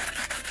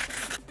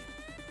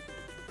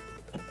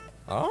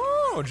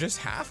 Oh, just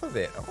half of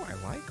it. Oh, I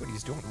like what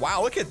he's doing.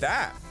 Wow, look at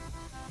that.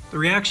 The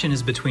reaction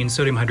is between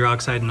sodium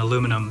hydroxide and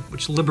aluminum,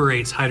 which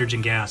liberates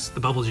hydrogen gas, the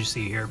bubbles you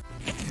see here.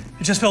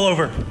 It just fell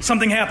over.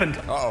 Something happened.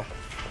 Uh-oh.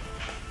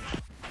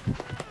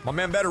 My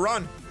man better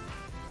run.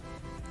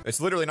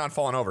 It's literally not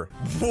falling over.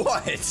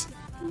 What?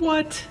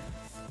 What?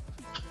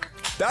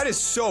 That is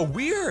so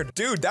weird.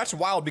 Dude, that's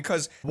wild,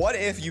 because what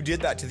if you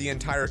did that to the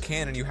entire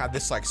can and you had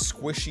this like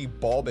squishy,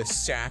 bulbous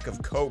sack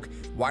of Coke?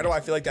 Why do I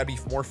feel like that'd be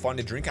more fun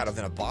to drink out of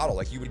than a bottle?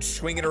 Like, you would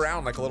swing it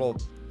around like a little,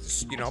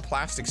 you know,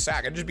 plastic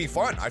sack. It'd just be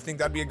fun. I think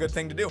that'd be a good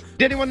thing to do.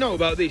 Did anyone know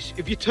about this?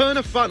 If you turn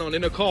a fan on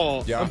in a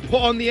car and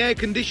put on the air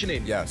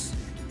conditioning,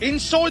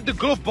 inside the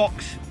glove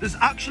box, there's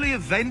actually a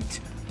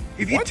vent.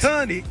 If you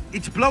turn it,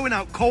 it's blowing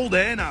out cold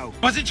air now.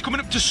 As it's coming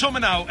up to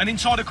summer now, and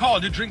inside a car,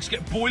 the drinks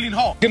get boiling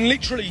hot. You can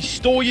literally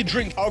store your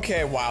drink.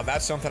 Okay, wow,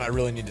 that's something I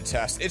really need to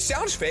test. It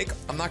sounds fake,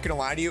 I'm not gonna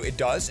lie to you, it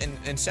does.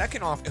 And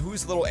second off,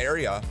 whose little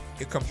area,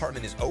 the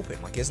compartment is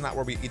open? Like, isn't that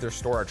where we either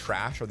store our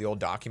trash or the old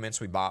documents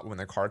we bought when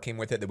the car came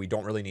with it that we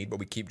don't really need, but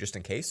we keep just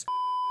in case?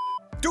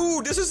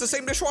 Dude, this is the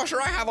same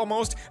dishwasher I have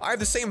almost. I have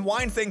the same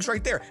wine things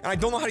right there, and I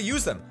don't know how to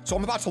use them. So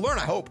I'm about to learn,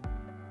 I hope.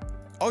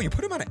 Oh, you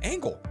put them on an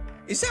angle.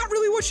 Is that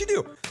really what you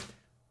do?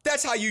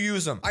 That's how you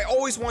use them. I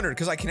always wondered,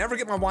 because I can never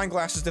get my wine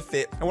glasses to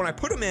fit, and when I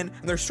put them in,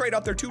 and they're straight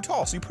up, they're too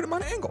tall, so you put them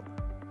on an angle.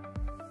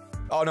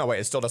 Oh, no, wait,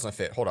 it still doesn't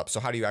fit. Hold up,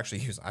 so how do you actually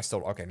use it?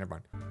 Okay, never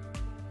mind.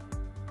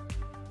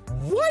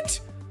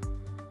 What?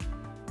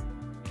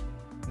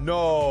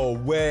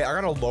 No way, I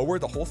gotta lower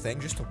the whole thing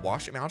just to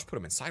wash it. Man, I'll just put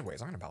them in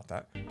sideways, I ain't about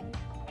that.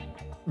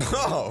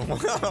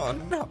 Oh,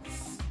 no.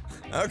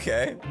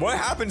 Okay, what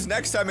happens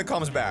next time it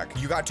comes back?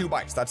 You got 2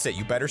 bites, that's it.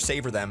 You better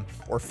savor them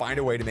or find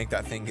a way to make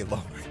that thing get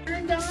lower.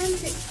 Turned on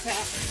TikTok.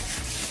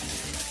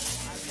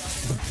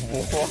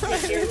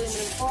 What? Take your aluminum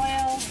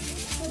foil,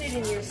 put it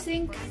in your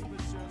sink,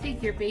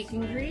 take your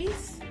baking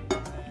grease,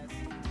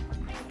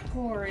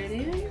 pour it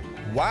in.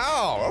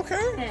 Wow,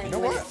 okay. And you know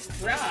when what? it's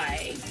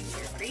dry,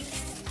 your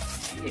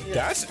grease, you just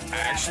That's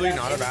actually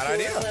not a bad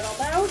idea. A little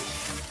pouch.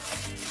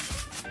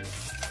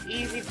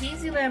 Easy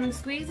peasy lemon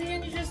squeezy,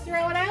 and you just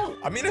throw it out.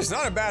 I mean, it's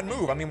not a bad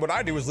move. I mean, what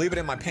I do is leave it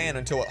in my pan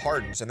until it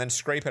hardens and then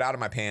scrape it out of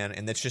my pan,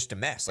 and it's just a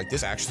mess. Like,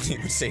 this actually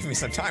would save me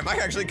some time. I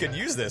actually could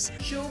use this.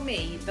 Show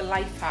me the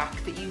life hack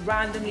that you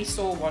randomly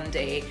saw one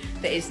day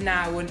that is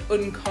now an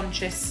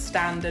unconscious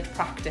standard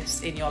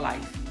practice in your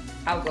life.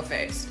 I'll go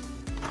first.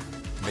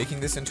 Making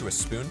this into a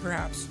spoon,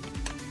 perhaps?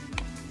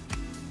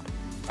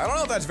 I don't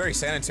know if that's very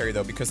sanitary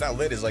though, because that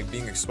lid is like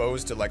being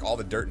exposed to like all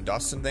the dirt and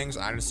dust and things.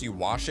 I didn't see you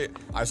wash it.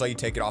 I saw you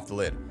take it off the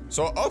lid.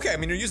 So, okay, I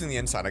mean, you're using the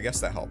inside. I guess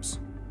that helps.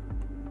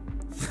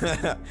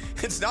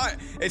 It's not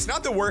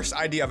the worst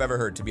idea I've ever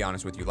heard, to be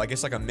honest with you. Like,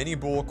 it's like a mini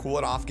bowl, cool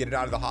it off, get it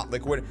out of the hot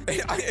liquid.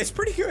 It's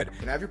pretty good.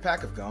 Can I have your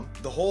pack of gum?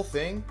 The whole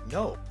thing?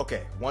 No.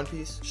 Okay, one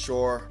piece?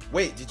 Sure.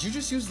 Wait, did you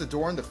just use the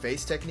door in the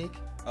face technique?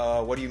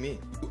 What do you mean?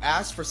 You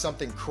asked for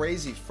something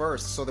crazy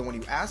first, so that when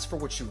you asked for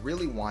what you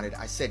really wanted,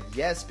 I said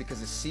yes because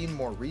it seemed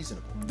more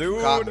reasonable.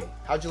 Dude. Caught me.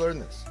 How'd you learn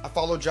this? I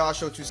follow Josh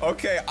O2.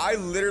 Okay, I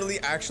literally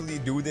actually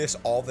do this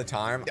all the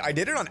time. I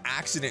did it on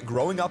accident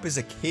growing up as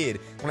a kid.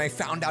 When I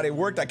found out it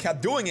worked, I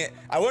kept doing it.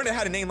 I learned it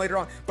had a name later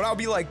on, but I'll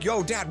be like,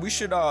 yo, Dad, we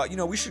should, you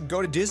know, we should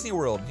go to Disney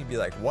World. And he'd be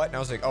like, what? And I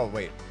was like, oh,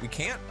 wait, we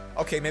can't?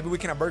 Okay, maybe we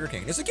can have Burger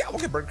King. He's like, yeah, we'll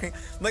get Burger King.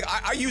 Like,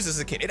 I used this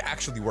as a kid. It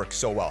actually works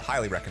so well.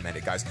 Highly recommend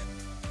it, guys.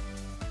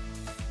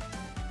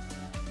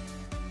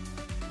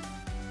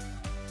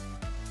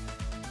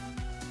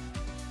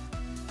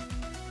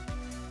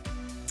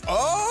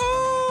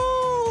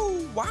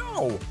 Oh,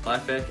 wow.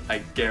 Life hack, I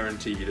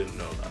guarantee you didn't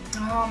know that.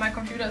 Oh, my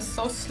computer is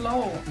so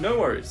slow. No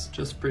worries,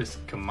 just press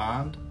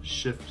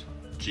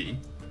Command-Shift-G,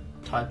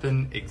 type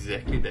in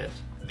exactly that,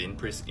 then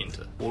press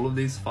enter. All of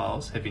these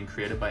files have been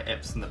created by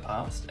apps in the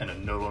past and are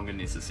no longer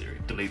necessary.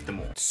 Delete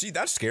them all. See,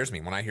 that scares me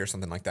when I hear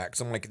something like that,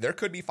 because I'm like, there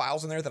could be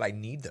files in there that I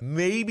need them.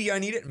 Maybe I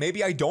need it,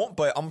 maybe I don't,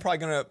 but I'm probably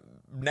gonna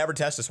never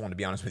test this one, to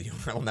be honest with you.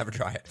 I will never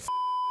try it.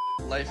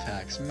 Life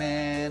hacks,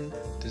 man,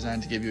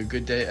 designed to give you a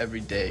good day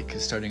every day,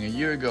 because starting a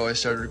year ago I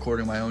started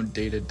recording my own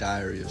data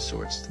diary of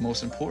sorts. The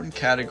most important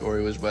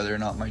category was whether or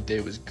not my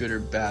day was good or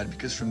bad,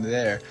 because from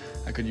there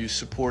I could use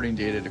supporting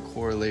data to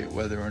correlate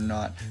whether or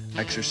not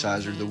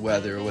exercise or the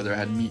weather, or whether I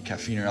had meat,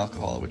 caffeine, or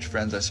alcohol, which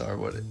friends I saw, or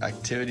what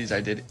activities I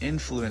did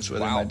influence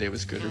whether my day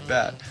was good or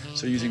bad.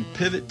 So using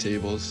pivot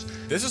tables,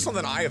 this is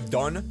something I have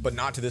done, but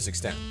not to this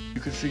extent.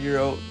 You could figure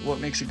out what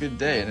makes a good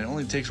day, and it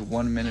only takes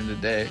 1 minute a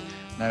day.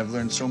 And I've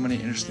learned so many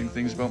interesting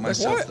things about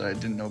myself that I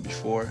didn't know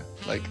before.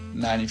 Like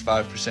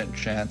 95%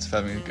 chance of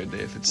having a good day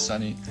if it's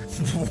sunny.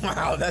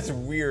 Wow, that's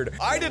weird.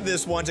 I did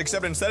this once,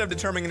 except instead of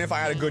determining if I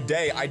had a good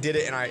day, I did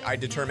it and I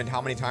determined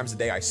how many times a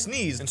day I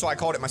sneezed. And so I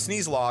called it my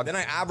sneeze log. Then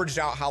I averaged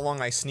out how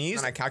long I sneezed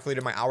and I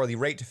calculated my hourly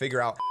rate to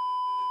figure out.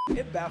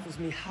 It baffles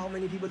me how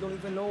many people don't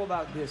even know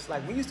about this.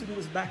 Like, we used to do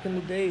this back in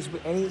the days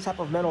with any type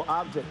of metal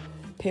object.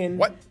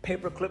 Pin,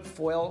 paper clip,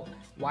 foil,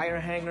 wire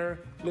hanger.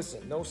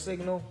 Listen, no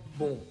signal,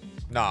 boom.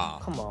 Nah.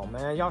 Come on,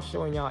 man. Y'all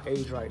showing y'all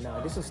age right now.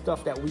 This is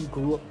stuff that we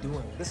grew up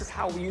doing. This is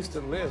how we used to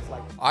live.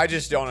 Like, I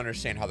just don't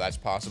understand how that's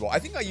possible. I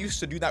think I used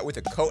to do that with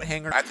a coat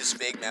hanger. I have this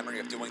vague memory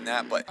of doing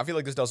that, but I feel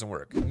like this doesn't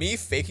work. Me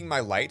faking my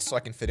lights so I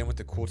can fit in with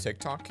the cool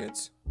TikTok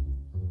kids.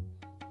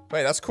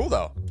 Wait, that's cool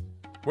though.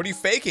 What are you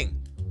faking?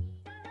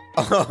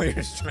 Oh, you're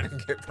just trying to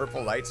get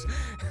purple lights.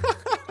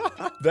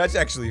 That's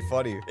actually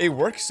funny. It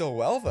works so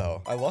well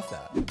though. I love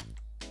that.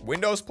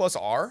 Windows plus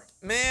R?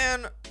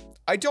 Man,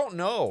 I don't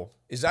know.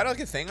 Is that like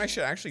a thing I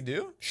should actually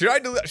do? Should I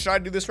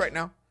do this right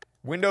now?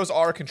 Windows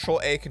R, Control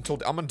A, Control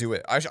D. I'm gonna do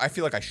it. I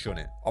feel like I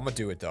shouldn't. I'm gonna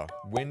do it though.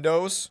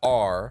 Windows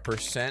R,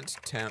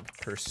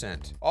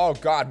 %temp%. Oh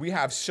God, we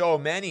have so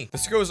many.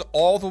 This goes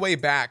all the way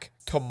back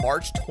to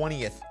March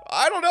 20th.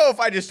 I don't know if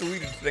I just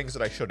deleted things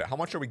that I shouldn't. How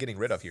much are we getting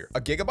rid of here?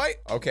 A gigabyte?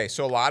 Okay,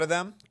 so a lot of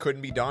them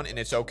couldn't be done, and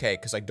it's okay,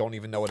 because I don't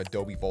even know what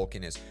Adobe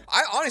Vulkan is.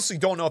 I honestly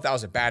don't know if that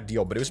was a bad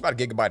deal, but it was about a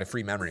gigabyte of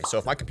free memory. So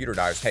if my computer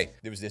dies, hey,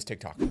 there was this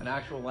TikTok. An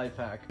actual life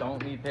hack.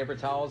 Don't need paper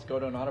towels, go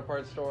to an auto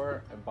parts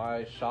store and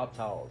buy shop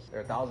towels.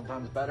 They're 1,000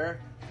 times better,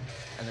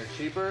 and they're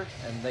cheaper,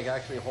 and they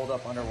actually hold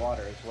up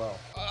underwater as well.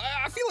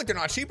 I feel like they're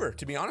not cheaper,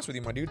 to be honest with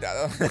you, my dude.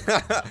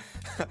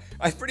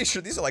 I'm pretty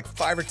sure these are like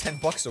 5 or 10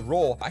 bucks a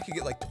roll. I could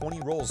get like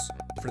 20 rolls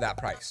for that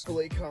price.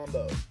 Filet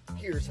combo.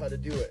 Here's how to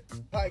do it.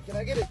 Hi, can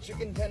I get a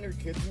chicken tender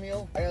kids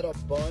meal? Add a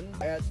bun,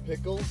 add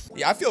pickles.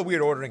 Yeah, I feel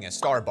weird ordering at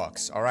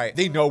Starbucks, all right?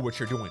 They know what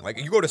you're doing.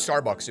 Like, you go to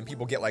Starbucks and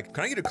people get like,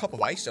 can I get a cup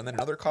of ice and then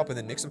another cup and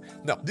then mix them?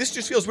 No, this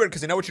just feels weird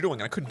because they know what you're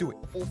doing and I couldn't do it.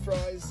 Full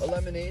fries, a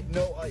lemonade,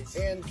 no ice.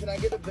 And can I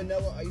get a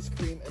vanilla ice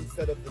cream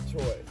instead of the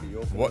toy? You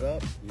open it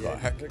up, you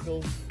add your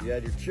pickles, you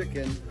add your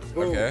chicken.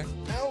 Boom. Okay.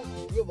 Now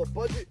you have a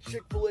budget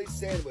Chick-fil-A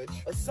sandwich,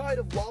 a side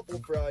of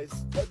waffle fries,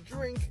 a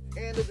drink,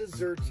 and a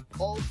dessert,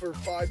 all for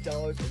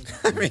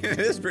 $5. I mean, it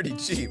is pretty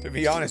cheap, to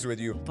be honest with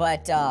you.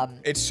 But,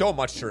 it's so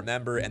much to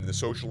remember and the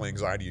social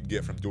anxiety you'd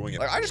get from doing it.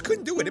 Like, I just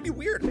couldn't do it. It'd be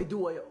weird. Why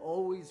do I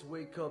always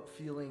wake up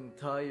feeling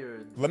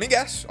tired? Let me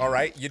guess. All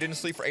right, you didn't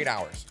sleep for 8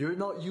 hours. You're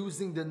not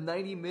using the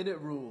 90-minute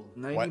rule.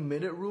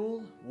 90-minute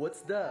rule?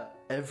 What's that?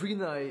 Every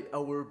night,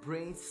 our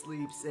brain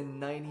sleeps in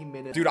 90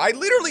 minutes. Dude, I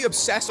literally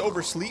obsess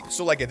over sleep.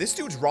 So, like, if this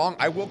dude's wrong,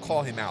 I will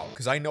call him out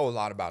because I know a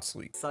lot about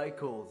sleep.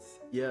 Cycles.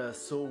 Yeah,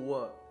 so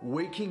what?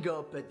 Waking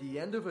up at the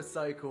end of a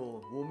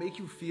cycle will make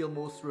you feel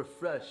most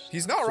refreshed.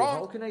 He's not so wrong.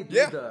 How can I do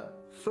Yeah. that?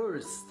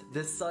 First,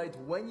 decide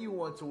when you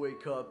want to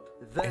wake up,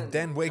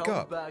 then wake count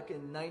up. back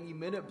in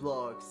 90-minute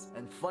blocks,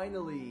 and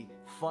finally,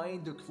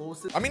 find the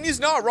closest... I mean, he's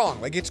not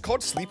wrong. Like, it's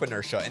called sleep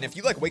inertia, and if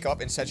you, like, wake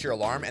up and set your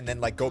alarm and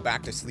then, like, go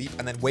back to sleep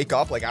and then wake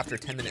up, like, after a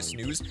 10-minute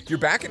snooze, you're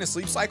back in a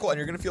sleep cycle and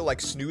you're gonna feel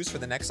like snooze for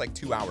the next, like,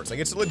 2 hours. Like,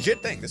 it's a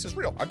legit thing. This is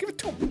real. I'll give it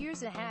to him.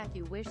 Here's a hack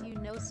you wish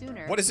you'd know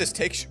sooner. What is this?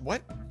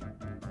 What?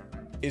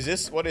 Is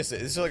this, what is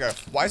it? Is this like a,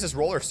 why is this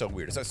roller so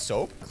weird? Is that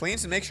soap?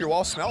 Cleans and makes your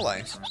walls smell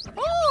nice.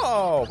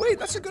 Oh, wait,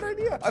 that's a good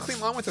idea. I clean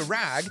mine with a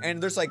rag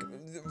and there's like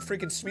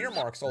freaking smear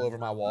marks all over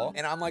my wall.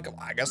 And I'm like,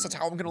 I guess that's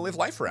how I'm gonna live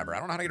life forever. I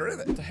don't know how to get rid of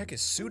it. What the heck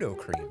is pseudo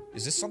cream?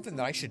 Is this something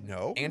that I should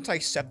know?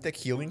 Antiseptic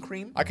healing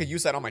cream? I could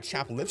use that on my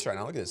chapped lips right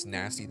now. Look at this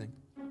nasty thing.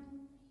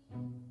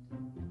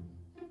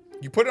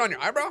 You put it on your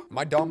eyebrow? Am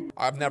I dumb?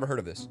 I've never heard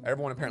of this.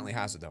 Everyone apparently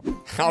has it though.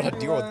 How to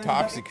deal with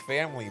toxic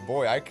family.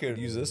 Boy, I could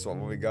use this one.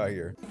 What we got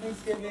here?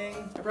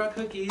 Thanksgiving. I brought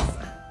cookies.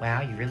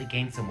 Wow, you really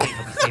gained some weight.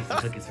 Hope you save some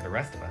cookies for the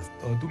rest of us.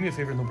 Do me a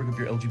favor and don't bring up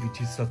your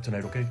LGBT stuff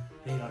tonight, okay?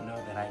 They don't know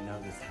that I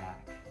know this hack.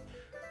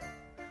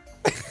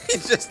 He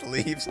just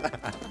leaves.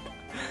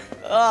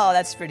 Oh,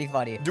 that's pretty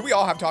funny. Do we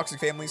all have toxic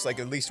families? Like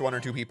at least 1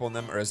 or 2 people in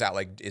them? Or is that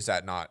like, is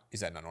that not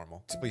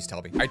normal? So please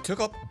tell me. I took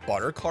up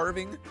butter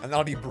carving and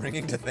I'll be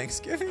bringing to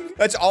Thanksgiving.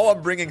 That's all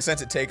I'm bringing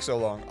since it takes so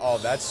long. Oh,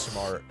 that's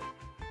smart.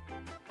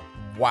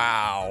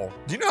 Wow.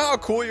 Do you know how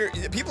cool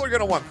people are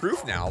gonna want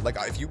proof now? Like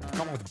if you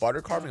come with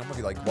butter carving, I'm gonna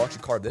be like, why don't you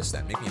carve this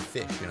then? Make me a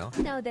fish, you know?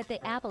 Know that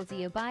the apples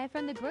you buy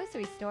from the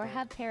grocery store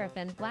have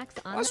paraffin wax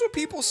on That's what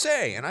people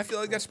say, and I feel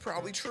like that's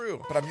probably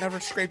true, but I've never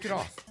scraped it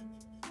off.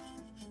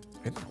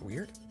 Isn't that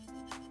weird?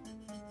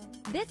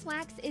 This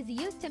wax is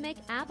used to make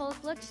apples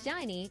look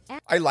shiny.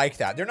 I like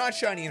that. They're not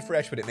shiny and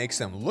fresh, but it makes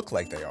them look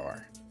like they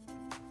are.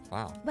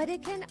 Wow. But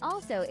it can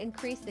also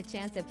increase the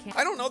chance of cancer.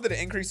 I don't know that it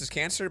increases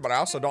cancer, but I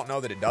also don't know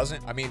that it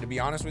doesn't. I mean, to be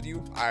honest with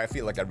you, I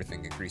feel like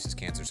everything increases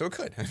cancer, so it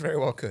could. It very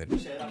well could. You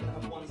said I can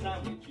have one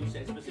sandwich. You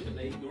said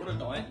specifically, you're on a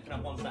diet, you can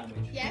have one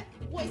sandwich. Yeah?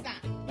 What is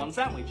that? One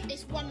sandwich.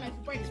 It's one loaf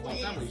of bread is what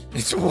it is.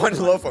 It's one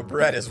loaf of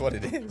bread is what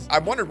it is. I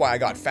wondered why I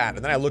got fat,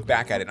 and then I look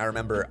back at it and I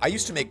remember I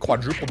used to make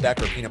quadruple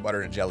decker peanut butter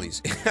and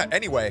jellies.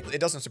 Anyway, it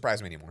doesn't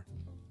surprise me anymore.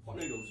 Pot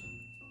noodles.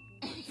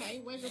 Okay,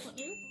 where's your pot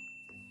noodle?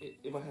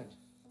 In my hand.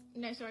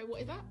 No, sorry, what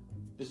is that?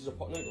 This is a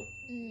pot noodle.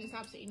 It's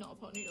absolutely not a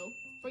pot noodle.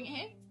 Bring it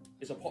here.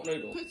 It's a pot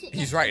noodle.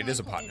 He's right, it is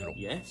a pot noodle.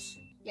 Yes.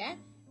 Yeah?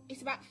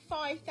 It's about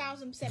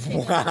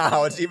 5,000%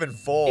 Wow, it's even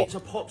full. It's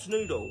a pot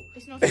noodle.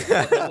 It's not.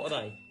 What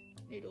are they?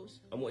 Noodles.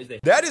 And what is this?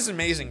 That is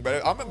amazing,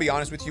 but I'm gonna be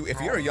honest with you. If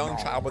you're a young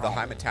child with a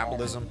high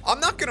metabolism, I'm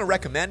not gonna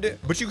recommend it,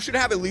 but you should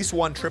have at least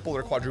one triple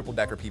or quadruple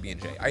decker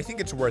PB&J. I think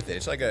it's worth it.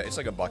 It's like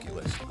a bucket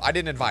list. I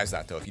didn't advise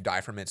that though. If you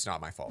die from it, it's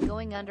not my fault.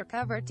 Going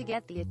undercover to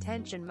get the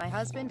attention my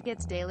husband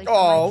gets daily.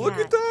 Oh, look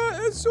at that.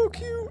 That's so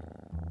cute.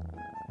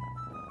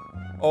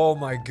 Oh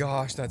my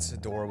gosh, that's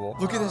adorable.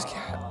 Look at this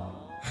cat.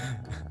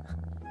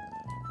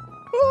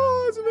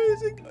 Oh, it's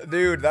amazing.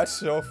 Dude, that's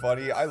so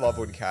funny. I love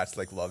when cats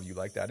like love you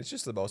like that. It's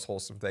just the most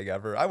wholesome thing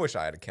ever. I wish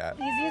I had a cat.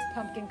 Easiest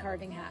pumpkin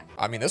carving hack.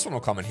 I mean, this one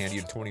will come in handy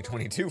in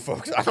 2022,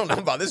 folks. I don't know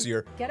about this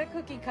year. Get a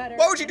cookie cutter.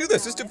 Why would you do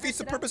this? This defeats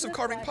the purpose of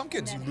carving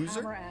pumpkins, you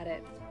loser. Hammer at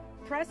it.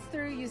 Press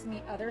through using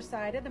the other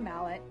side of the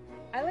mallet.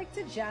 I like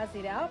to jazz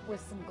it up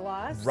with some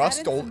gloss.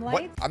 Rust old.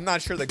 What? I'm not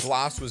sure the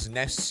gloss was a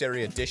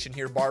necessary addition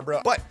here,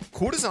 Barbara. But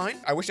cool design.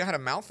 I wish I had a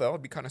mouth though.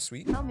 It'd be kind of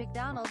sweet. How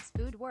McDonald's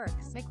food works.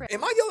 McRib.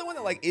 Am I the only one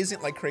that like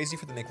isn't like crazy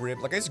for the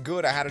McRib? Like it's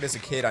good. I had it as a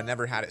kid. I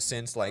never had it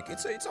since. Like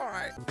it's all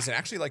right. Is it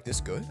actually like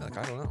this good? Like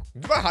I don't know.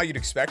 It's about how you'd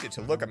expect it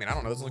to look. I mean, I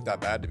don't know. It doesn't look that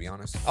bad to be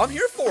honest. I'm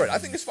here for it. I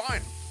think it's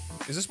fine.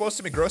 Is this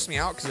supposed to gross me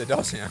out? Because it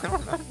doesn't. I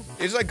don't know.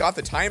 It's like got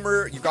the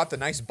timer. You got the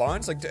nice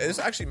buns. Like this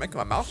actually making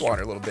my mouth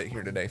water a little bit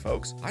here today,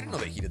 folks. I didn't know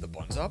they heated the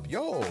buns up.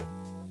 Yo.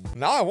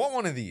 Now I want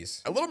one of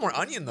these. A little more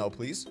onion though,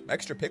 please.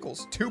 Extra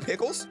pickles. 2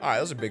 pickles? All right,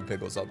 those are big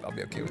pickles. I'll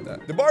be okay with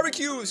that. The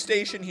barbecue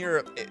station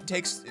here,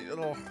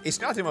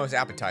 it's not the most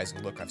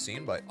appetizing look I've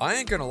seen, but I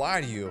ain't gonna lie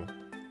to you.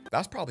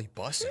 That's probably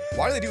bussin'.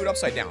 Why do they do it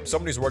upside down?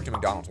 Somebody's worked at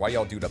McDonald's. Why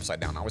y'all do it upside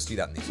down? I always see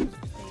that in these.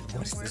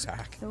 What is this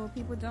hack? So what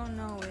people don't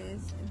know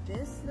is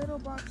this little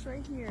box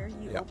right here,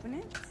 you open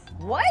it.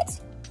 What?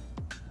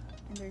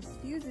 And there's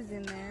fuses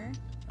in there.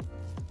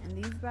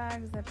 And these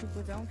bags that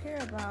people don't care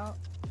about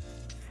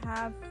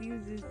have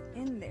fuses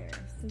in there.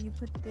 So you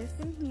put this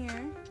in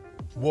here.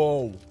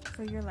 Whoa.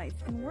 So your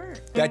lights can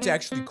work. That's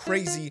actually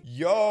crazy.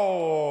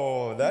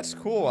 Yo, that's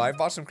cool. I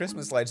bought some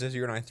Christmas lights this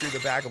year and I threw the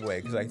bag away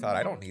because I thought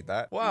I don't need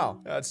that. Wow,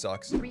 that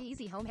sucks. 3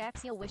 easy home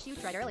hacks you'll wish you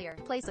tried earlier.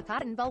 Place a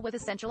cotton ball with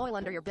essential oil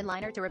under your bin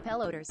liner to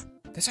repel odors.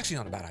 That's actually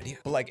not a bad idea.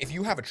 But like if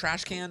you have a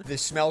trash can that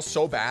smells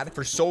so bad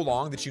for so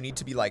long that you need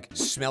to be like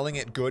smelling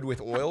it good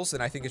with oils, then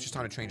I think it's just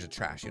time to change the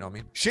trash, you know what I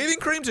mean? Shaving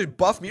creams and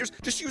buff mirrors,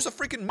 just use a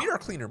freaking mirror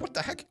cleaner. What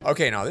the heck?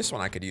 Okay, now this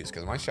one I could use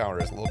because my shower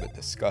is a little bit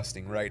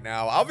disgusting right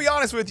now. I'll be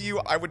honest with you.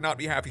 I would not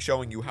be happy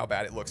showing you how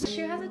bad it looks. The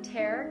shoe has a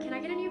tear. Can I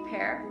get a new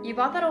pair? You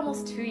bought that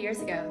almost 2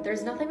 years ago.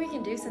 There's nothing we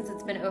can do since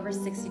it's been over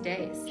 60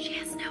 days. She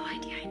has no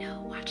idea I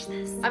know. Watch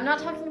this. I'm not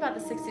talking about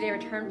the 60-day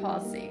return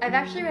policy. I've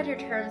actually read your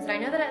terms, and I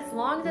know that as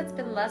long as it's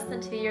been less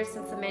than 2 years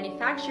since the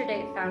manufacture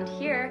date found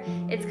here,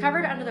 it's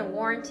covered under the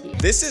warranty.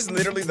 This is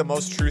literally the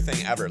most true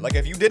thing ever. Like,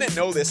 if you didn't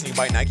know this and you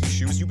buy Nike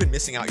shoes, you've been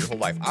missing out your whole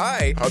life.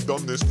 I have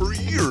done this for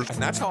years,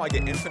 and that's how I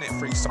get infinite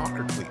free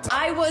soccer cleats.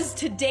 I was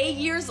today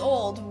years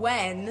old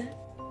when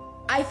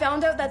I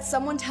found out that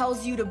someone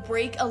tells you to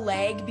break a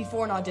leg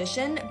before an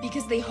audition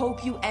because they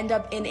hope you end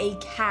up in a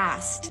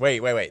cast.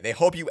 Wait. They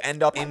hope you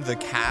end up in the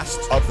cast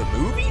of the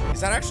movie?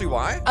 Is that actually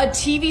why? A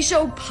TV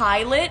show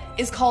pilot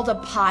is called a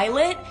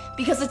pilot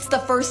because it's the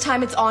first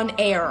time it's on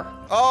air.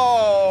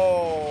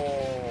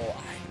 Oh,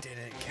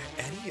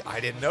 I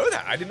didn't know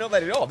that. I didn't know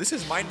that at all. This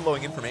is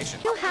mind-blowing information.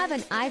 You have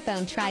an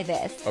iPhone, try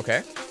this.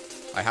 Okay,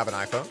 I have an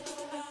iPhone.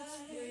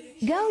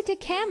 Go to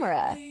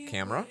camera.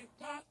 Camera?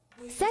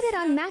 Set it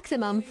on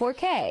maximum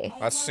 4K.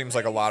 That seems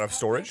like a lot of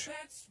storage.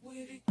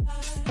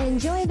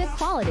 Enjoy the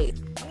quality.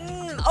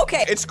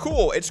 Okay. It's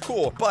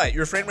cool, but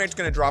your frame rate's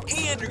gonna drop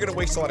and you're gonna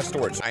waste a lot of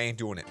storage. I ain't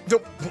doing it.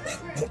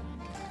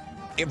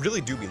 It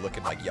really do be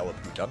looking like yellow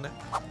poo, doesn't it?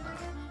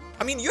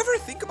 I mean, you ever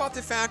think about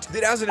the fact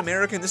that as an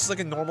American, this is like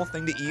a normal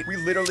thing to eat? We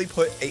literally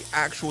put a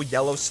actual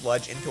yellow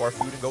sludge into our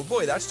food and go,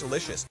 boy, that's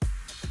delicious.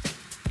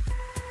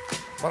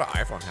 A lot of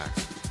iPhone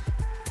hacks.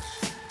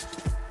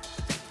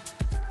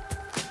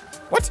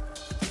 What?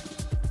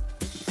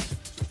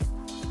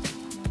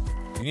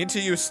 You need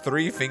to use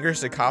 3 fingers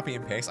to copy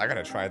and paste. I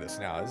gotta try this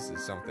now. This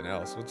is something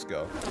else. Let's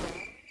go.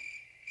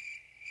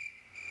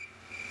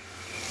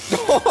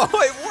 Oh,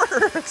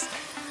 it works.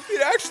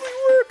 It actually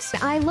works.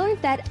 I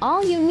learned that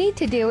all you need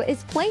to do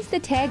is place the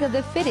tag of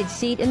the fitted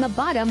sheet in the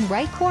bottom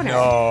right corner.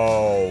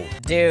 No.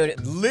 Dude.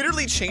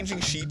 Literally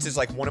changing sheets is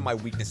like one of my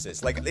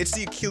weaknesses. Like, it's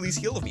the Achilles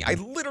heel of me. I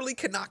literally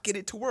cannot get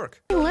it to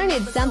work. I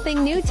learned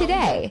something new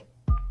today.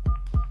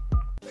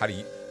 How do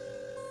you...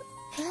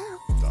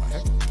 The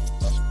heck?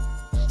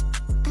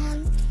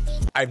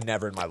 I've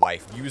never in my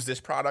life used this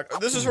product.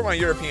 This is for my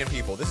European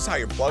people. This is how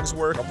your plugs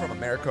work. I'm from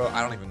America.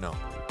 I don't even know.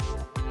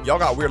 Y'all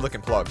got weird looking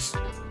plugs.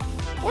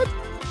 What?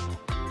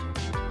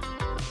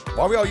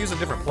 Why are we all using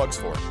different plugs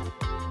for?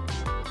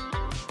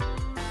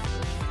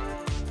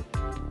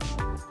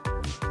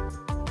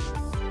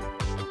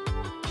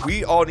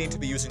 We all need to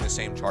be using the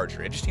same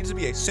charger. It just needs to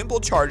be a simple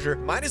charger.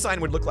 My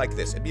design would look like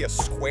this. It'd be a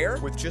square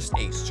with just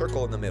a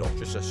circle in the middle.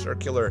 Just a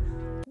circular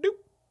doop.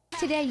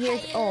 Today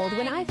years old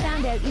when I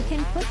found out you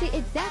can put the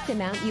exact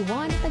amount you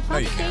want at the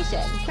pump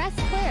station. Press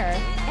clear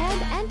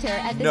and enter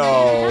at the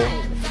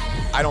same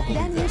time. I don't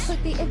believe this. Then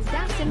you put the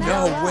exact amount.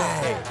 No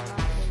way.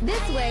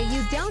 This way,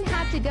 you don't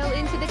have to go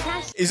into the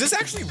cash. Is this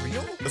actually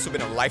real? This would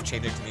have been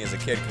life-changing to me as a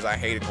kid because I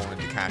hated going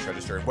into the cash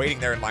register and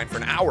waiting there in line for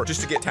an hour just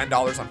to get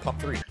 $10 on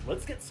pump 3.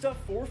 Let's get stuff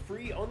for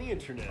free on the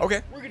internet.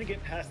 Okay. We're gonna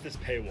get past this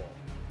paywall.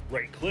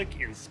 Right-click,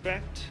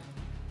 inspect,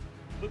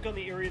 click on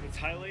the area that's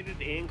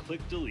highlighted, and click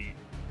delete.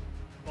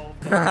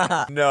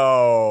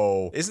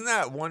 No. Isn't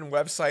that one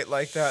website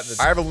like that?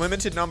 I have a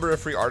limited number of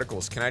free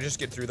articles. Can I just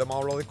get through them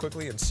all really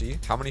quickly and see?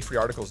 How many free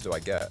articles do I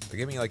get? They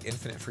give me like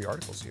infinite free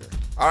articles here.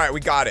 All right, we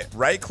got it.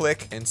 Right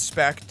click,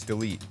 inspect,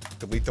 delete.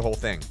 Delete the whole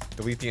thing.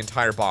 Delete the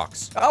entire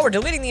box. Oh, we're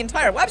deleting the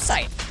entire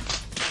website.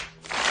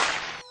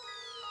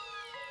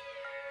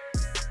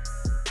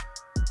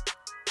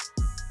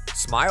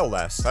 Smile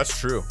less. That's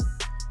true.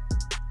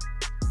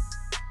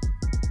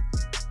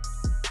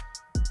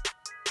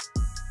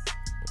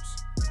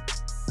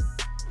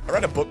 I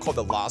read a book called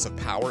The Laws of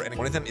Power, and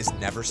one of them is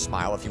never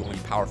smile if you want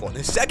to be powerful. And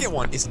the second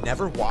one is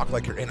never walk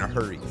like you're in a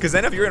hurry. Because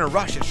then if you're in a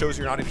rush, it shows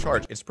you're not in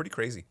charge. It's pretty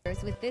crazy.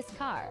 With this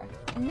car,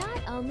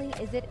 not only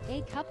is it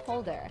a cup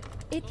holder,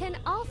 it can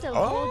also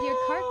hold your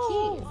car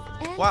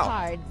keys and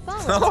cards,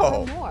 phones,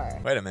 and more.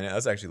 Wait a minute,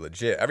 that's actually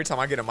legit. Every time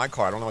I get in my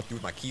car, I don't know what to do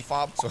with my key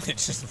fob, so I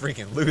just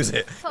freaking lose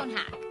it. Phone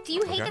hack. Do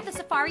you hate that the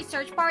Safari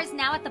search bar is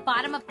now at the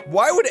bottom of...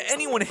 Why would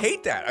anyone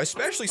hate that?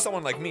 Especially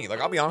someone like me.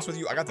 Like, I'll be honest with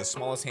you, I got the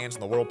smallest hands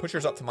in the world. Put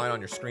yours up to mine on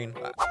your screen.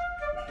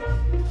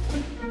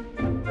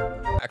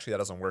 Actually, that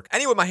doesn't work.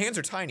 Anyway, my hands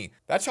are tiny.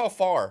 That is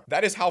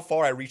how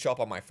far I reach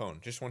up on my phone.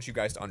 Just want you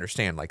guys to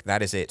understand, like,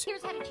 that is it.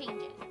 Here's how to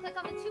change it. Click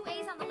on the 2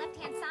 A's on the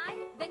left-hand side,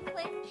 then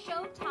click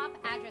Show Top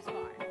Address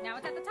Bar. Now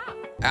it's at the top.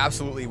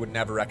 Absolutely would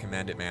never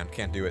recommend it, man.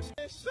 Can't do it.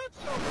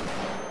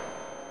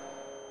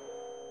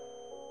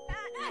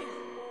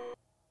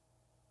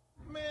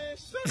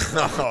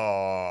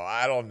 Oh,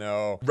 I don't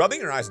know. Rubbing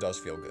your eyes does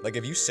feel good. Like,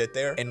 if you sit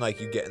there and, like,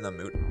 you get in the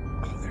mood.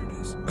 Oh, there it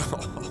is.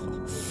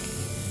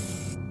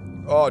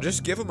 Oh,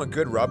 just give them a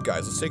good rub,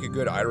 guys. Let's take a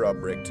good eye rub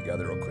break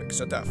together real quick.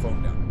 Set that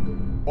phone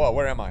down. Whoa,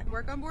 where am I?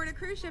 Work on board a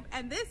cruise ship,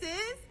 and this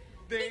is...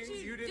 Things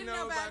you didn't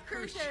know about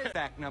cruise ships.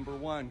 Fact number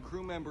 1,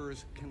 crew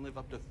members can live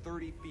up to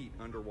 30 feet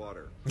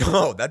underwater.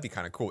 Oh, that'd be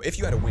kind of cool. If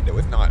you had a window.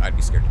 If not, I'd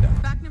be scared to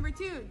death. Fact number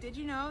 2, did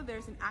you know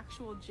there's an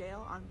actual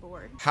jail on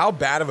board? How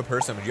bad of a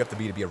person would you have to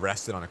be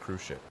arrested on a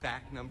cruise ship?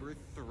 Fact number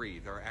 3,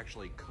 there are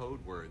actually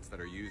code words that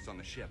are used on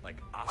the ship,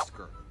 like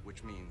Oscar,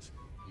 which means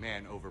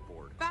man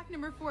overboard. Fact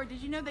number 4,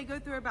 did you know they go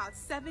through about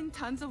 7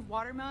 tons of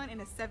watermelon in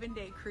a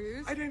 7-day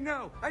cruise? I didn't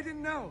know.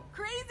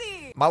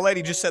 Crazy! My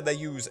lady just said they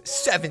use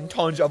 7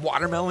 tons of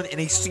watermelon in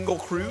a single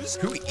cruise?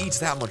 Who eats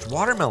that much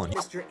watermelon?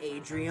 Mr.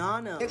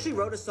 Adriano. He actually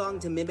wrote a song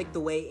to mimic the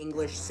way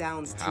English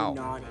sounds to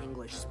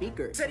non-English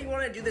speakers. He said he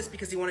wanted to do this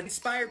because he wanted to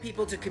inspire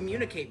people to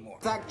communicate more.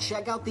 In fact,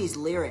 check out these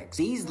lyrics.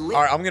 All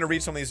right, I'm gonna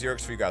read some of these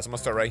lyrics for you guys. I'm gonna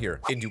start right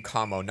here.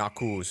 Indukamo,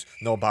 nakus,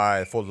 no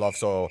buy, full love,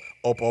 so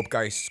op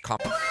guys, come.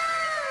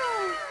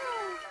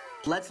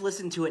 Let's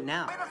listen to it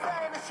now.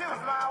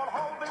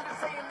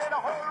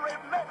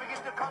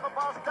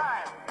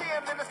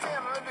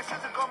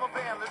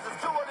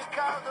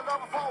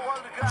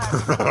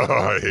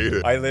 I hate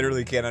it. I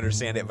literally can't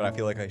understand it, but I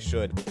feel like I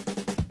should.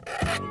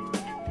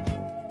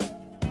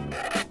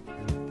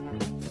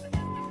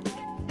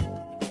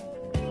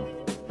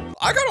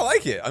 I gotta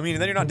like it. I mean,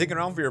 then you're not digging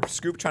around for your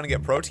scoop trying to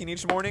get protein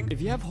each morning.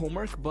 If you have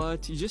homework,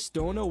 but you just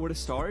don't know where to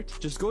start,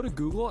 just go to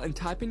Google and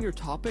type in your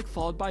topic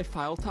followed by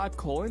file type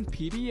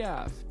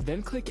 :PDF.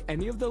 Then click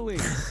any of the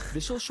links.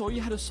 This will show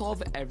you how to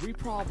solve every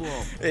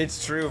problem.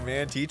 It's true,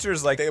 man.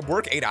 Teachers, like, they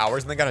work 8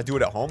 hours and they gotta do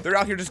it at home. They're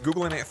out here just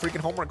Googling freaking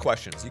homework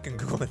questions. You can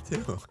Google it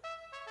too.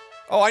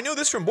 Oh, I knew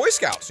this from Boy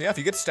Scouts. Yeah, if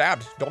you get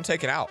stabbed, don't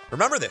take it out.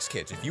 Remember this,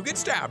 kids. If you get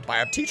stabbed by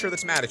a teacher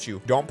that's mad at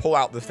you, don't pull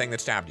out the thing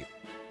that stabbed you.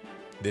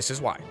 This is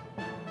why.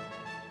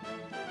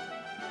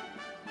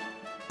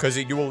 Because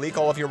you will leak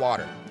all of your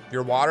water.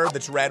 Your water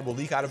that's red will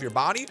leak out of your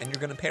body and you're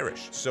gonna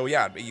perish. So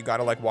yeah, you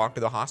gotta like walk to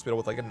the hospital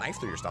with like a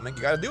knife through your stomach.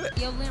 You gotta do it.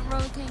 Your lint roll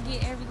can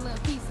get every little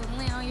piece of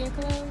lint on your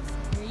clothes.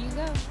 Here you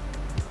go.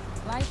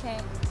 Life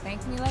hack.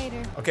 Thank me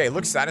later. Okay, it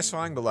looks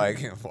satisfying, but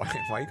like,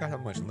 why you got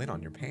that much lint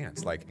on your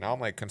pants? Like, now I'm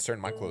like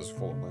concerned my clothes are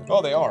full of lint.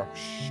 Oh, they are.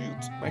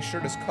 Shoot, my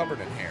shirt is covered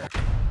in hair.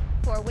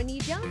 For when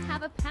you don't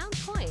have a pound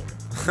coin.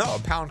 Oh, a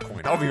pound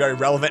coin. That'll be very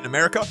relevant in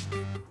America.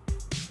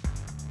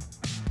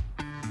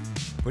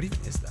 What even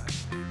is that?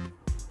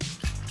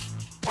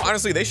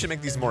 Honestly, they should make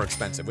these more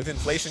expensive. With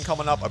inflation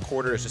coming up, a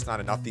quarter is just not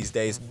enough these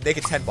days. Make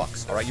it 10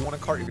 bucks. All right, you want a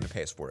cart, you're gonna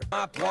pay us for it.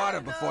 Mop water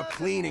before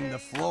cleaning the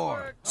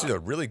floor. It's either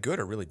really good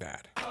or really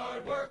bad.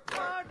 Hard work,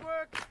 hard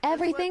work.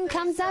 Everything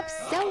comes up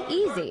so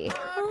easy.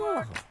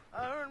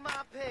 Earn my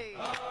pay.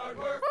 Hard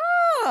work.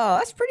 Oh,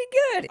 that's pretty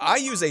good. I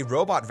use a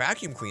robot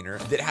vacuum cleaner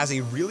that has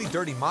a really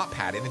dirty mop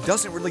pad, and it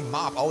doesn't really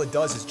mop. All it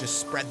does is just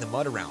spread the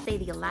mud around. Say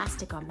the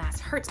elastic on mass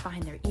hurts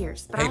behind their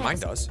ears, but hey, mine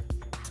does.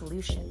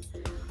 Solution.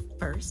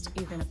 First,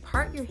 you're gonna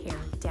part your hair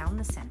down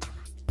the center.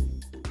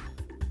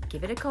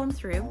 Give it a comb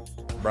through.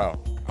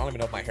 Bro, I don't even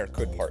know if my hair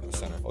could part in the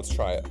center. Let's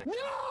try it.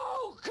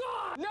 No,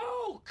 God!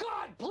 No,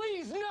 God,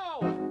 please,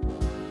 no!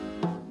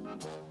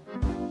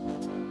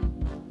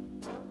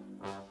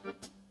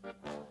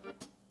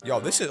 Yo,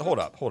 this is, hold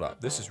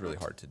up. This is really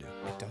hard to do.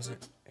 It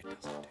doesn't do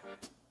it.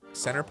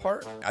 Center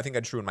part? I think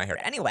I'd ruin my hair.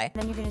 Anyway.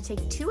 Then you're gonna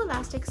take 2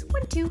 elastics,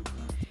 1, 2,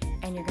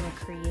 and you're gonna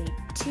create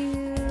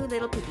 2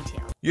 little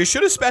pigtails. You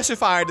should have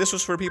specified this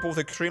was for people with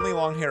extremely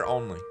long hair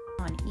only.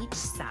 On each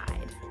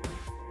side.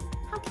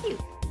 How cute.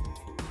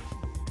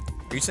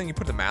 Are you saying you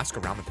put the mask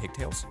around the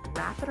pigtails?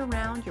 Wrap it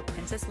around your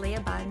Princess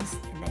Leia buns,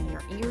 and then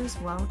your ears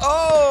won't.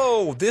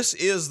 Oh, this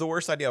is the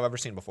worst idea I've ever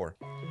seen before.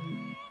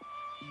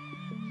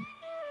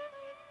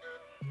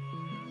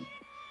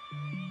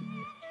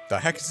 The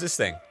heck is this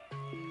thing?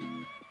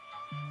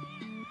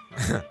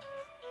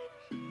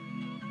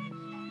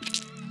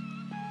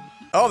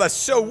 Oh, that's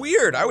so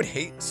weird. I would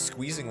hate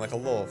squeezing like a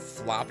little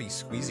floppy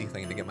squeezy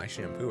thing to get my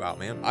shampoo out,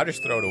 man. I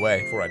just throw it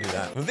away before I do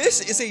that. This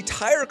is a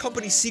tire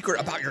company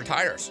secret about your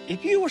tires.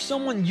 If you or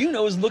someone you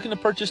know is looking to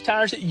purchase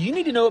tires, you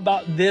need to know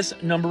about this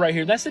number right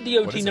here. That's the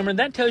DOT number.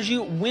 That tells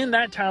you when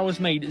that tire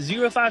was made.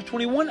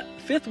 0521,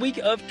 5th week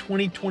of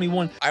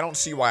 2021. I don't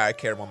see why I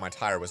care when my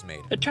tire was made.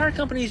 The tire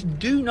companies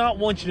do not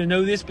want you to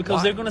know this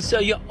because they're going to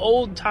sell you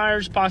old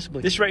tires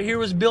possibly. This right here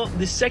was built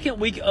the 2nd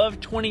week of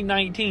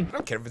 2019. I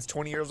don't care if it's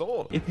 20 years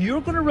old. If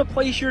you're going to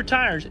replace your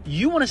tires,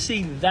 you want to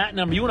see that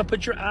number. You want to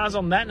put your eyes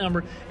on that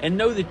number and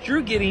know that you're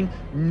getting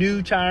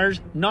new tires,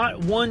 not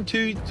 1,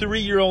 2,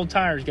 3-year-old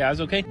tires, guys,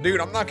 okay?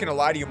 Dude, I'm not going to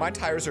lie to you. My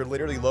tires are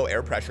literally low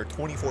air pressure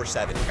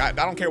 24/7. I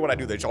don't care what I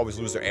do. They just always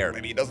lose their air. I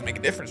mean, it doesn't make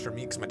a difference for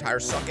me because my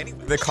tires suck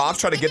anyway. The cops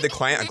try to give the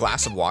client a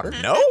glass of water?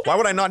 No? Why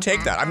would I not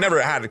take that? I've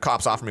never had the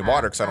cops offer me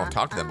water because I don't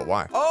talk to them, but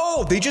why?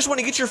 Oh, they just want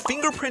to get your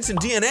fingerprints and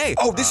DNA.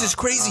 Oh, this is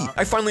crazy.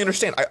 I finally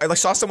understand. I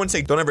saw someone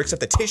say, don't ever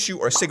accept a tissue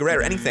or a cigarette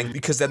or anything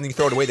because then you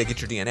throw it away, they get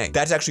your DNA.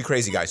 That's actually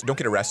crazy, guys. Don't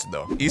get arrested,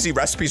 though. Easy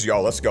recipes,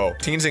 y'all. Let's go.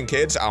 Teens and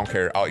kids, I don't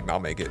care. I'll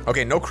make it.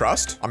 Okay, no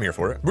crust. I'm here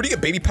for it. Where do you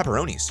get baby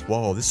pepperonis?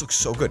 Whoa, this looks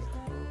so good.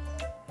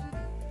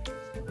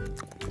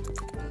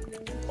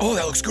 Oh,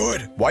 that looks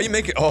good. Why you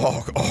make it?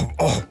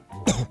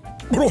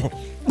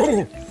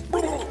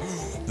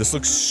 This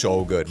looks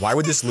so good. Why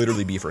would this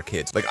literally be for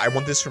kids? Like, I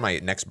want this for my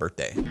next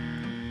birthday.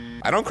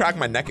 I don't crack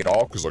my neck at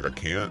all because like I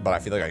can't, but I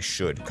feel like I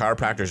should.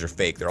 Chiropractors are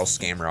fake. They're all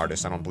scammer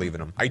artists. I don't believe in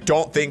them. I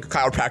don't think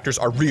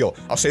chiropractors are real.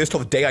 I'll say this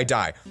till the day I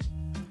die.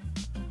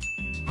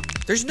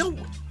 There's no...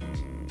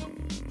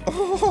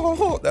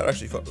 Oh, that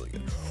actually felt really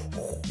good.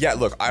 Yeah,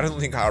 look, I don't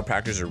think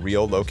chiropractors are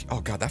real, low-key. Oh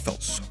God, that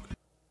felt so good.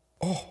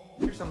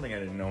 Here's something I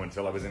didn't know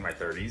until I was in my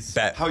 30s.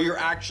 Bet. How you're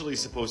actually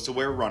supposed to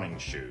wear running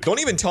shoes. Don't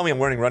even tell me I'm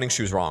wearing running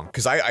shoes wrong,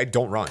 because I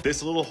don't run.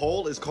 This little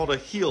hole is called a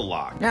heel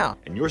lock. No.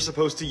 And you're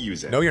supposed to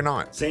use it. No, you're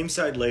not. Same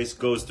side lace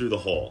goes through the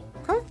hole.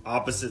 Huh?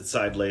 Opposite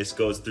side lace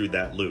goes through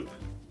that loop.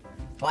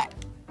 What?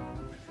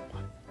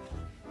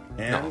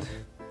 And... No.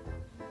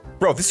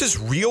 Bro, this is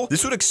real.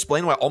 This would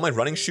explain why all my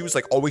running shoes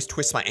like always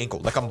twist my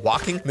ankle. Like I'm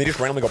walking and they just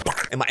randomly go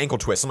and my ankle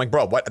twists. I'm like,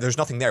 bro, what? There's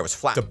nothing there. It was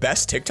flat. The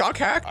best TikTok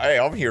hack? Hey,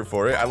 I'm here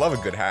for it. I love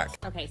a good hack.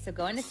 Okay, so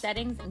go into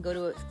settings and go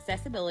to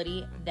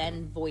accessibility,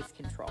 then voice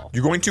control.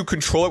 You're going to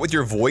control it with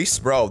your voice?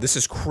 Bro, this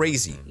is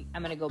crazy.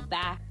 I'm gonna go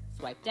back,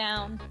 swipe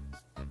down.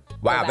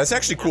 Wow, that's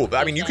actually cool.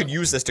 I mean, you could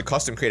use this to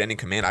custom create any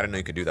command. I didn't know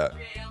you could do that.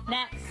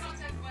 Next.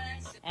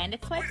 And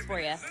it swipes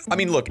for you. I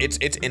mean, look, it's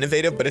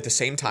innovative, but at the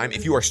same time,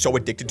 if you are so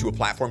addicted to a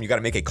platform, you got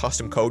to make a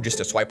custom code just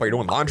to swipe while you're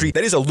doing laundry.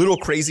 That is a little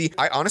crazy.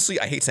 I honestly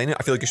hate saying it.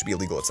 I feel like it should be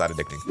illegal. It's that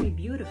addicting. Very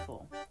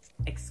beautiful,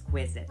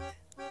 exquisite,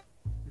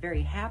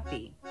 very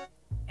happy,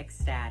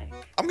 ecstatic.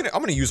 I'm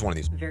gonna use one of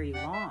these. Very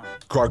long.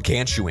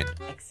 Gargantuan.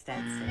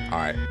 Extensive. All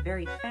right.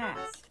 Very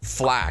fast.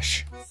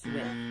 Flash.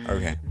 Swift.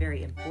 Okay.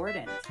 Very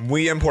important.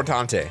 Muy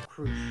importante.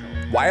 Crucial.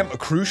 Why am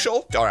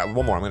crucial? All right,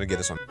 one more. I'm gonna get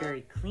this one.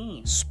 Very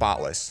clean.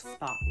 Spotless.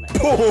 Spotless.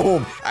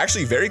 Boom!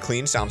 Actually, very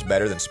clean sounds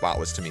better than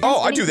spotless to me.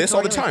 Oh, I do this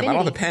all the time. I don't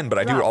have a pen, but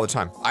I do it all the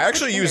time. I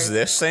actually use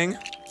this thing.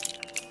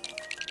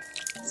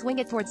 Swing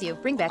it towards you.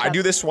 Bring back I up.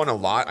 do this one a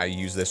lot. I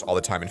use this all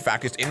the time. In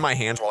fact, it's in my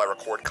hands while I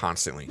record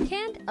constantly.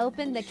 Can't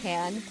open the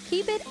can.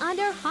 Keep it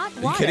under hot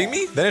water. Are you kidding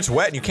me? Then it's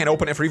wet and you can't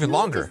open it for even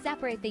longer. To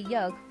separate the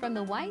yolk from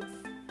the whites,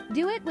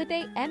 do it with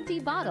an empty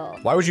bottle.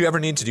 Why would you ever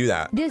need to do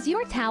that? Does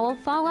your towel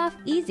fall off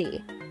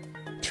easy?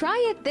 Try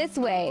it this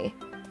way.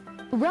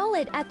 Roll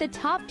it at the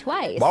top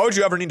twice. Why would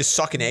you ever need to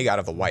suck an egg out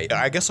of the white?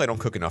 I guess I don't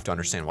cook enough to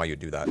understand why you'd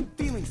do that.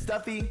 Feeling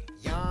stuffy?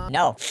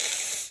 No.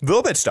 A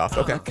little bit stuffed,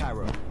 okay.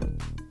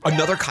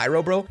 Another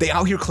Cairo, bro? They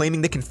out here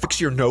claiming they can fix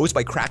your nose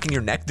by cracking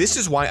your neck? This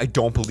is why I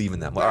don't believe in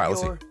them. All right,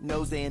 let's see.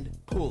 Nose and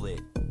pull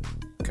it.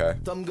 Okay.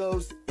 Thumb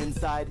goes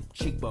inside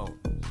cheekbone.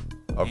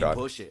 Oh, God.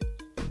 Push it.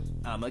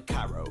 I'm a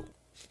Cairo.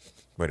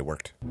 Wait, it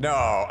worked.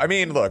 No, I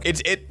mean, look,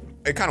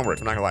 it kind of worked.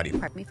 I'm not gonna lie to you.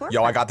 Prep me for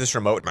Yo, I got this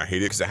remote and I hate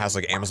it because it has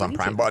like Amazon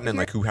Prime button and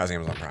like who has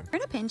Amazon Prime? You're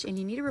in a pinch and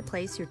you need to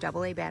replace your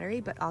AA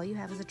battery, but all you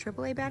have is a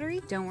AAA battery.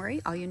 Don't worry,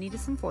 all you need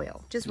is some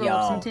foil. Just roll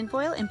up some tin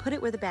foil and put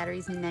it where the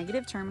battery's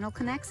negative terminal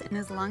connects, and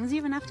as long as you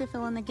have enough to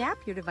fill in the gap,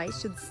 your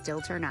device should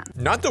still turn on.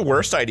 Not the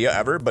worst idea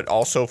ever, but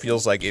also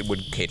feels like it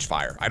would catch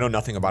fire. I know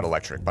nothing about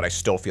electric, but I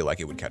still feel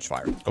like it would catch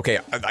fire. Okay,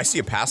 I see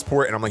a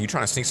passport and I'm like, you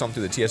trying to sneak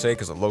something through the TSA?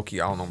 Because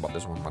low-key, I don't know about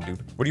this one, my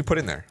dude. What do you put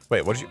in there?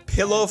 Wait, what did you?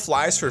 Pillow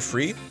flies for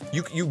free?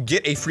 You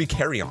get a free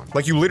carry-on.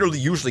 Like you literally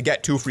usually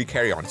get 2 free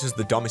carry-ons. This is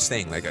the dumbest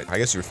thing. Like I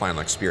guess you're flying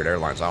like Spirit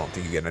Airlines. I don't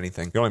think you get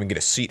anything. You don't even get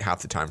a seat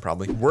half the time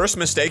probably. Worst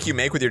mistake you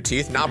make with your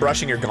teeth? Not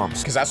brushing your gums.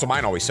 Because that's what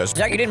mine always says.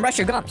 Jack, you didn't brush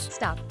your gums.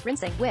 Stop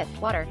rinsing with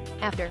water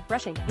after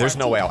brushing. There's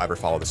no way I'll ever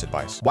follow this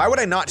advice. Why would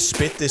I not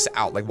spit this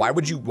out? Like why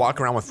would you walk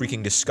around with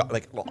freaking disgust?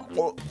 Like,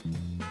 well,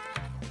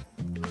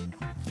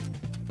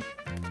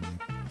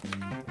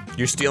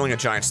 you're stealing a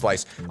giant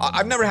slice.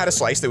 I've never had a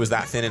slice that was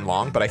that thin and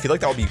long, but I feel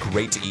like that would be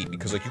great to eat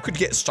because like you could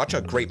get such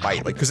a great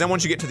bite. Like, because then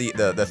once you get to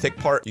the thick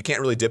part, you can't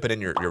really dip it in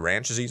your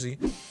ranch as easy.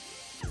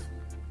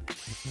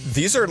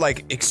 These are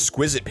like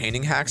exquisite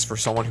painting hacks for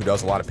someone who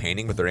does a lot of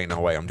painting, but there ain't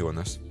no way I'm doing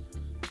this.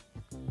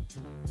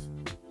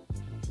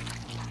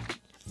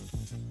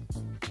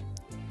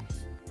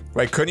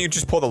 Wait, couldn't you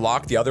just pull the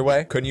lock the other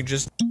way? Couldn't you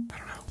just, I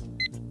don't know.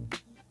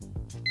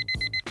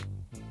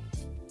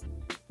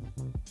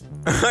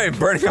 I'm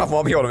burning off,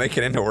 won't be able to make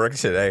it into work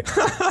today.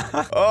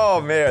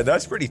 Oh man,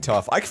 that's pretty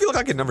tough. I feel like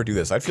I could never do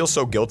this. I feel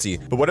so guilty.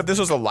 But what if this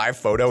was a live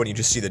photo and you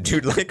just see the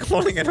dude like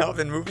holding it up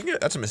and moving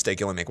it? That's a mistake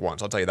you only make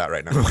once. I'll tell you that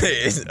right now.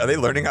 Wait, are they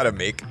learning how to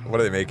make?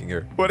 What are they making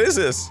here? What is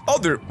this? Oh,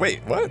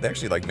 wait, what? They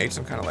actually like made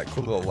some kind of like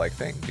cool little like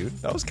thing, dude.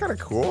 That was kind of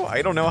cool.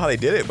 I don't know how they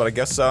did it, but I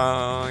guess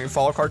you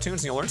follow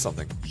cartoons and you'll learn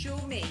something. Show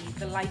me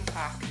the life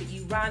hack that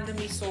you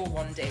randomly saw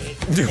one day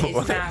that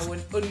is now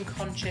an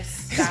unconscious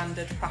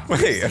standard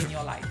practice in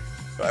your life.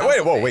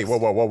 Wait, whoa.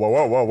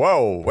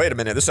 Wait a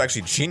minute, this is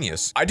actually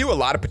genius. I do a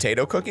lot of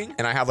potato cooking,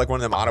 and I have like one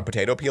of them auto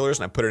potato peelers,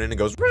 and I put it in and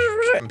goes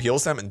and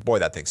peels them, and boy,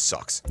 that thing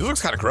sucks. This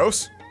looks kind of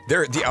gross.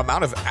 The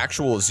amount of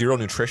actual zero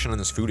nutrition in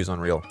this food is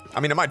unreal. I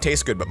mean, it might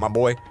taste good, but my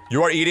boy,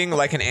 you are eating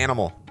like an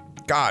animal.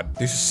 God,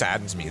 this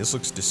saddens me. This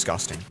looks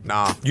disgusting.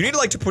 Nah, you need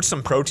to put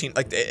some protein,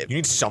 like you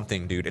need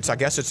something, dude. I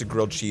guess it's a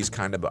grilled cheese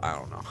kind of, but I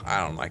don't know.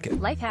 I don't like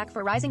it. Life hack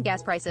for rising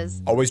gas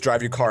prices. Always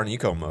drive your car in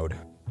eco mode.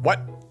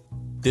 What?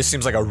 This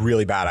seems like a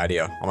really bad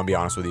idea. I'm gonna be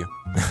honest with you.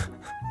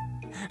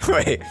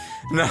 Wait,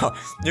 no.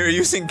 You're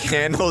using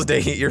candles to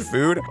heat your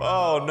food?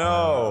 Oh,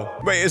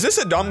 no. Wait, is this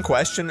a dumb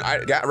question?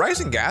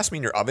 Rising gas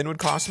mean your oven would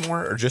cost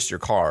more or just your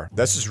car?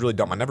 That's just really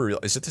dumb. I never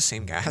realized. Is it the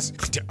same gas?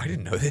 I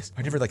didn't know this.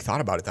 I never like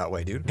thought about it that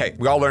way, dude. Hey,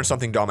 we all learn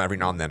something dumb every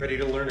now and then. Ready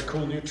to learn a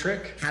cool new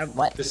trick?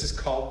 What? This is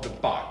called the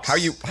box.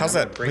 How's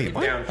that? Break it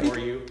down for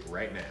you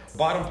right now.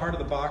 Bottom part of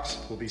the box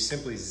will be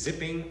simply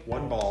zipping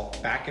one ball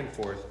back and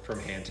forth from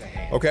hand to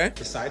hand. Okay.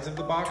 The sides of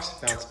the box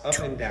bounce up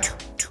and down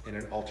in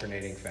an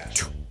alternating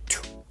fashion.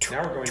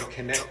 Now we're going to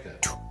connect them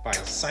by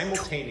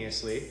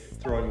simultaneously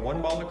throwing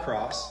one ball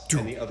across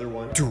and the other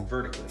one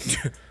vertically.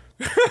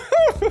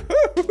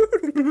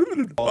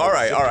 All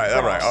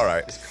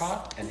right. Is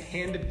caught and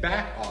handed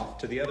back off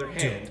to the other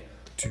hand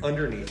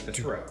underneath the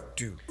throw.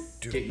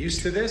 Get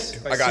used to this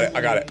by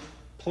I got it.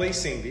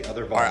 placing the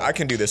other ball. All right, I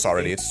can do this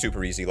already. It's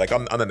super easy. Like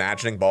I'm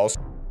imagining balls,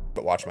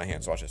 but watch my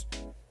hands. Watch this.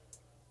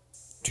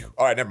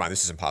 All right, never mind.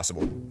 This is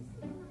impossible.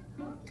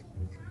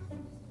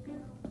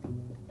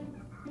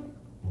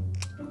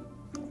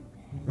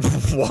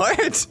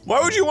 What?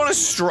 Why would you want a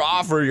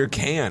straw for your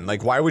can?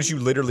 Like, why would you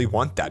literally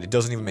want that? It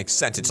doesn't even make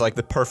sense. It's like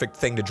the perfect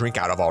thing to drink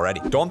out of already.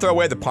 Don't throw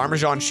away the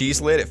Parmesan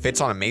cheese lid. It fits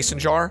on a mason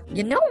jar.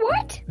 You know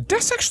what?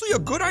 That's actually a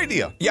good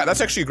idea. Yeah,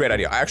 that's actually a great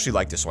idea. I actually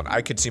like this one.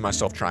 I could see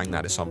myself trying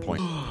that at some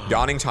point.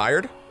 Yawning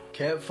tired?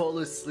 Can't fall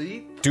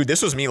asleep? Dude,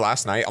 this was me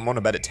last night. I'm going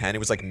to bed at 10. It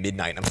was like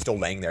midnight and I'm still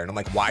laying there. And I'm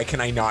like, why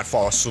can I not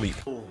fall asleep?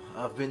 Oh,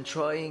 I've been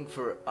trying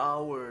for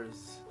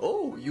hours.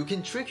 Oh, you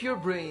can trick your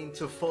brain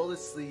to fall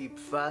asleep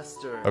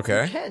faster.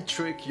 Okay. You can't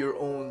trick your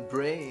own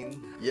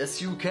brain. Yes,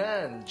 you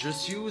can.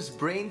 Just use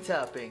brain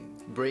tapping.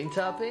 Brain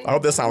tapping? I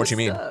hope that's not what you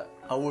mean. That?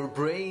 Our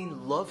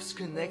brain loves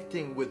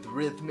connecting with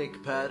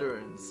rhythmic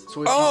patterns.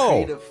 So if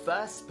you create a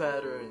fast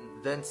pattern,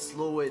 then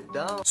slow it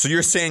down. So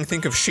you're saying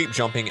think of shape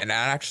jumping and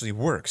that actually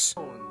works.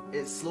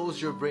 It slows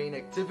your brain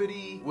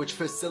activity, which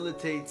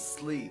facilitates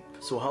sleep.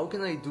 So how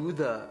can I do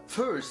that?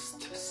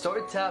 First,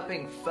 start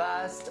tapping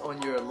fast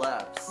on your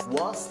laps.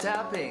 Whilst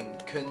tapping,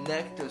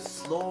 connect a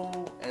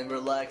slow and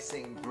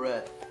relaxing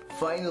breath.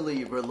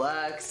 Finally,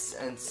 relax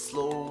and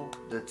slow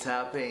the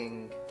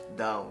tapping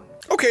down.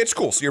 Okay, it's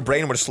cool. So your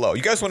brain would slow.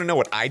 You guys want to know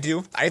what I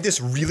do? I have this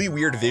really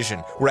weird vision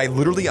where I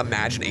literally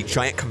imagine a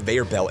giant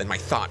conveyor belt and my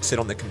thoughts sit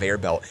on the conveyor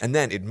belt and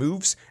then it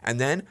moves and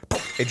then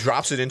it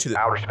drops it into the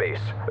outer space.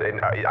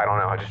 And, I don't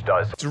know, it just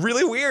does. It's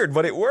really weird,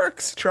 but it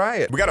works. Try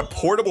it. We got a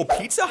portable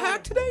pizza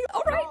hack today?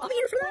 All right, I'm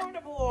here for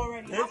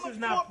that. This is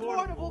not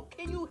portable.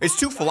 It's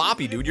too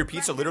floppy, dude. Your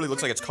pizza literally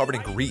looks like it's covered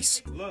in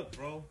grease. Look,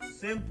 bro.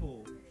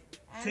 Simple.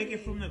 Take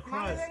it from the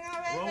crust.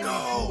 Roll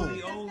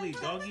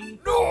doggy.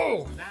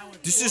 No!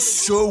 This is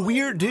so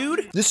weird,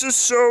 dude. This is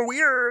so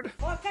weird.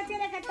 What are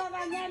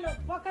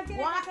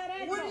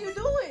you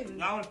doing?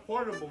 Now it's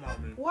portable,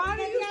 mommy. Why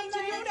do you need to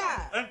do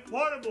that? It's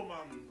portable,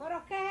 mommy.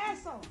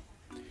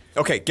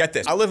 Okay, get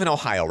this. I live in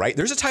Ohio, right?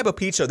 There's a type of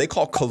pizza they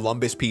call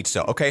Columbus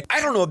pizza, okay? I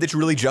don't know if it's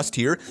really just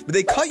here, but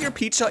they cut your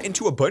pizza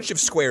into a bunch of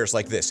squares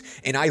like this,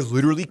 and I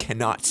literally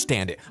cannot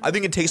stand it. I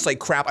think it tastes like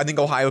crap. I think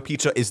Ohio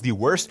pizza is the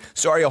worst.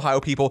 Sorry,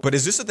 Ohio people, but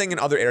is this a thing in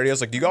other areas?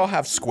 Like, do you all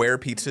have square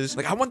pizzas?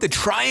 Like, I want the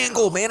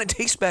triangle, man. It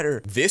tastes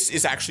better. This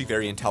is actually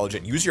very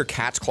intelligent. Use your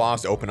cat's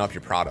claws to open up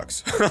your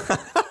products.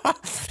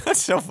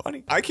 That's so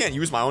funny. I can't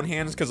use my own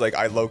hands because, like,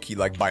 I low-key,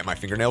 like, bite my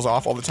fingernails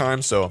off all the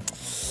time, so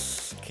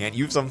can't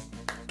use them.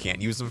 Can't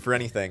use them for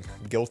anything.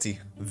 I'm guilty.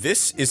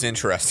 This is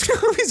interesting.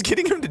 He's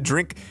getting him to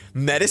drink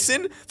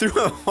medicine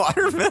through a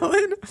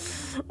watermelon.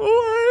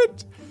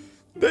 What?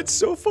 That's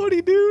so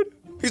funny, dude.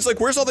 He's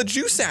like, where's all the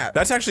juice at?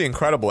 That's actually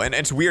incredible. And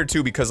it's weird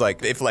too, because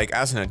like, if like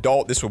as an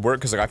adult, this would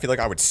work. Cause like, I feel like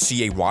I would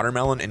see a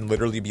watermelon and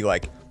literally be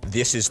like,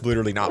 this is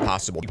literally not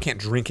possible. You can't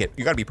drink it.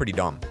 You gotta be pretty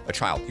dumb. A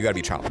child, you gotta be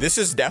a child. This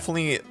is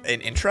definitely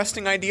an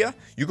interesting idea.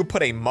 You could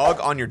put a mug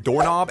on your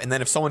doorknob and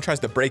then if someone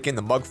tries to break in,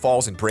 the mug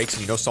falls and breaks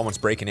and you know someone's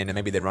breaking in and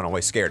maybe they run away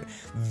scared.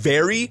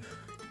 Very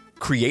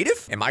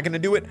creative. Am I gonna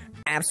do it?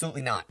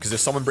 Absolutely not. Because if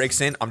someone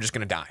breaks in, I'm just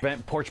gonna die.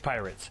 Porch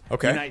pirates.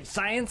 Okay. Unite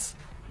science.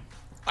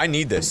 I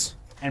need this.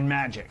 And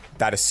magic.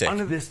 That is sick.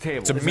 Under this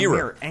table it's a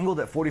mirror angled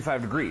at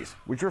 45 degrees,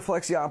 which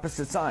reflects the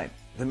opposite side.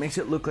 That makes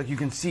it look like you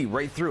can see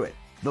right through it.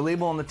 The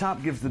label on the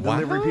top gives the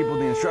delivery people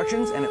the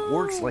instructions, and it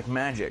works like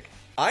magic.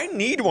 I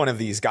need one of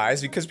these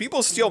guys because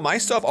people steal my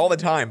stuff all the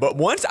time. But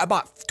once I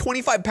bought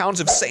 25 pounds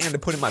of sand to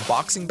put in my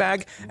boxing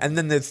bag, and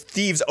then the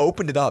thieves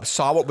opened it up,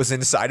 saw what was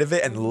inside of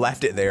it, and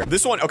left it there.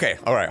 This one, okay,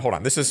 all right, hold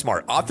on. This is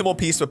smart. Optimal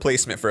piece of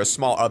placement for a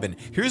small oven.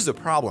 Here's the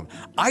problem.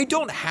 I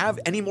don't have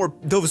any more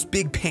those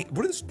big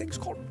what are those things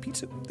called?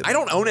 Pizza? I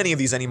don't own any of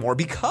these anymore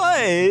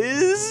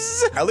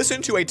because I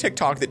listened to a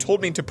TikTok that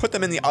told me to put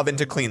them in the oven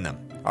to clean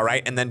them. All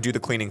right, and then do the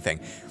cleaning thing.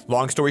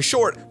 Long story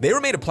short, they were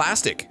made of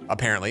plastic,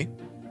 apparently.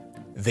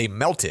 They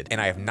melted, and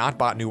I have not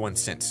bought new ones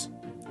since.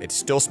 It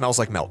still smells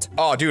like melt.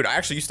 Oh, dude, I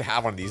actually used to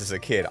have one of these as a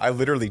kid. I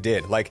literally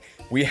did. Like,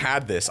 we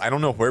had this. I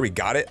don't know where we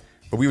got it,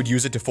 but we would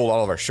use it to fold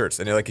all of our shirts.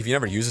 And like, if you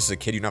never used this as a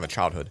kid, you don't have a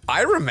childhood.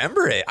 I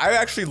remember it. I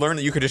actually learned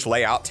that you could just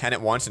lay out 10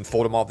 at once and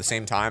fold them all at the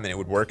same time, and it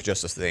would work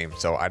just the same.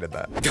 So I did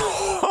that.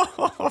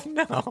 Oh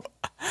no.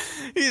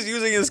 He's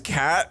using his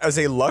cat as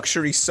a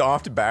luxury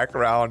soft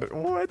background.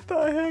 What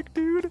the heck,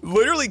 dude?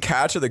 Literally,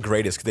 cats are the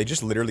greatest because they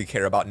just literally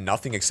care about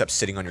nothing except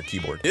sitting on your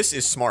keyboard. This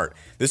is smart.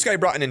 This guy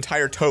brought an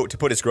entire tote to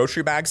put his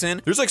grocery bags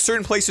in. There's like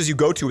certain places you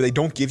go to where they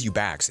don't give you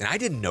bags. And I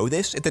didn't know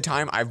this at the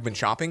time I've been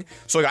shopping.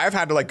 So like I've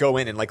had to like go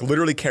in and like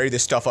literally carry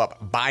this stuff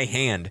up by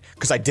hand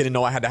because I didn't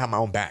know I had to have my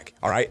own bag.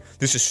 All right?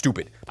 This is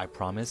stupid. I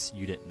promise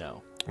you didn't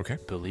know. Okay.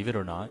 Believe it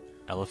or not,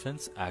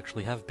 elephants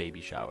actually have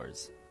baby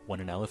showers. When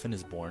an elephant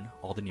is born,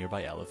 all the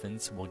nearby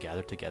elephants will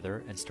gather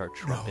together and start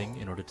trumping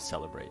in order to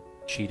celebrate.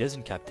 Cheetahs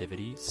in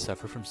captivity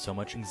suffer from so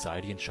much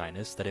anxiety and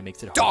shyness that it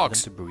makes it hard for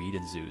them to breed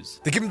in zoos.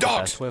 They give them dogs!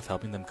 The best way of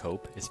helping them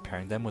cope is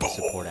pairing them with a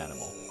support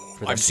animal.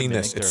 I've seen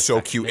this. It's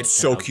so cute. It's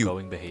so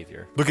cute.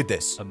 Behavior. Look at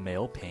this. A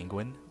male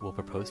penguin will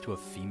propose to a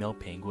female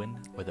penguin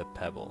with a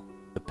pebble.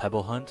 The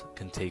pebble hunt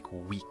can take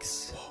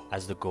weeks,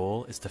 as the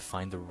goal is to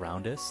find the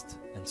roundest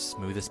and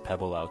smoothest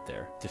pebble out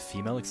there. If the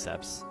female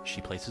accepts, she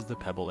places the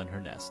pebble in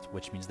her nest,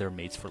 which means they're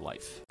mates for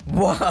life.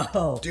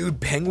 Whoa. Dude,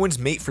 penguins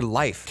mate for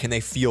life. Can they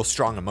feel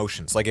strong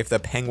emotions? Like if the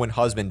penguin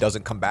husband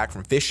doesn't come back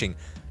from fishing,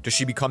 does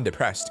she become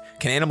depressed?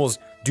 Can animals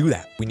do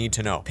that? We need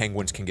to know.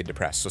 Penguins can get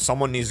depressed. So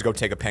someone needs to go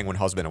take a penguin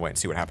husband away and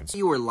see what happens.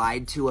 You were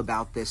lied to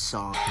about this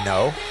song.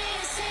 No.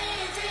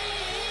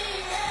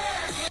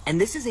 And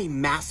this is a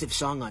massive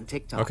song on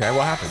TikTok. Okay,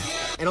 what happened?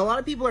 And a lot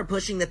of people are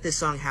pushing that this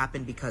song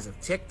happened because of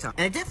TikTok.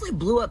 And it definitely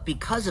blew up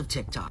because of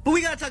TikTok. But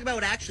we gotta talk about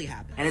what actually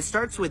happened. And it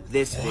starts with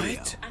this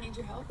video. I need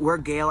your help. Where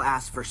Gail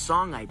asked for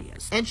song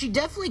ideas. And she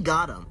definitely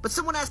got them. But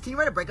someone asked, can you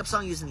write a breakup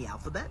song using the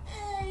alphabet?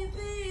 A,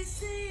 B,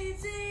 C,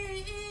 D,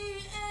 E,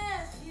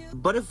 F, U.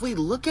 But if we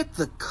look at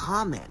the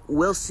comment,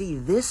 we'll see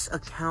this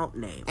account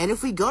name. And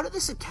if we go to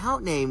this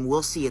account name,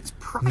 we'll see it's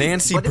private.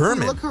 Nancy Berman. Berman.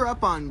 If we look her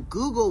up on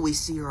Google, we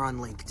see her on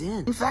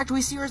LinkedIn. In fact,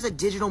 we see her as a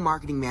digital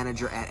marketing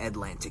manager at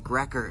Atlantic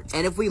Records.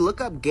 And if we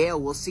look up Gail,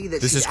 we'll see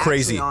that she's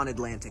actually on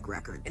Atlantic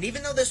Records. And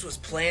even though this was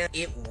planned,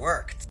 it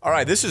worked. All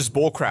right, this is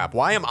bullcrap.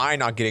 Why am I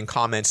not getting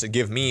comments that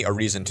give me a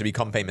reason to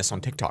become famous on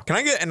TikTok? Can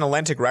I get an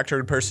Atlantic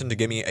Record person to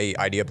give me an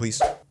idea,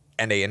 please?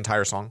 And an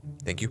entire song.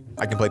 Thank you.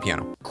 I can play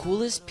piano.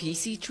 Coolest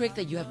PC trick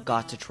that you have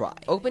got to try.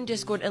 Open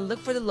Discord and look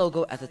for the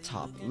logo at the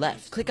top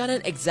left. Click on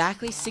it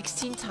exactly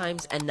 16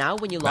 times, and now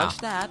when you launch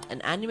the app, an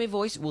anime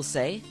voice will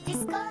say,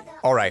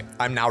 all right,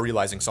 I'm now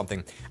realizing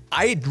something.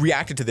 I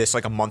reacted to this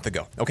like a month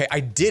ago, okay? I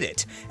did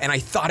it, and I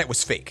thought it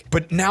was fake.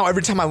 But now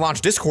every time I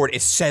launch Discord,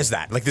 it says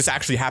that. Like, this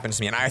actually happens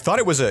to me, and I thought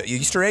it was an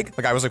Easter egg.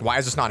 Like, I was like, why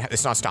is this not,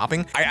 it's not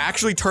stopping? I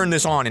actually turned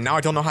this on, and now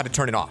I don't know how to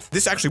turn it off.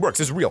 This actually works.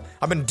 This is real.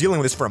 I've been dealing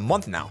with this for a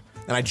month now,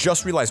 and I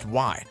just realized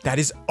why. That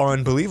is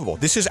unbelievable.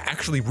 This is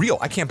actually real.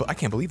 I can't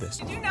believe this.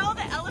 Did you know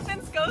that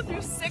elephants go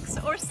through 6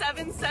 or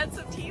 7 sets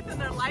of teeth in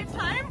their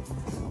lifetime?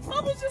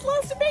 Mama just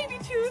lost a baby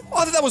tooth. Oh,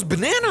 I thought that was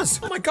bananas.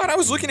 Oh my God, I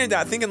was looking at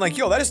that thinking like,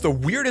 yo, that is the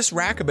weirdest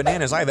rack of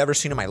bananas I've ever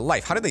seen in my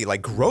life. How did they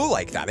like grow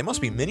like that? They must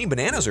be mini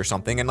bananas or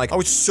something. And like, I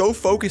was so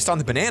focused on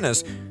the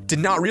bananas, did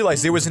not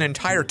realize there was an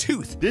entire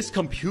tooth. This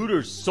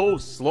computer's so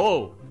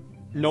slow.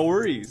 No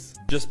worries.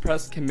 Just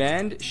press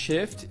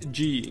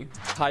Command-Shift-G.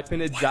 Type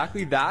in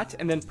exactly that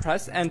and then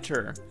press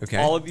Enter. Okay.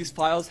 All of these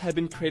files have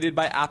been created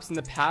by apps in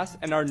the past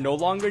and are no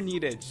longer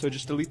needed, so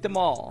just delete them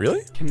all.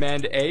 Really?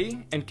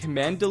 Command-A and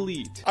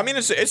Command-Delete. I mean,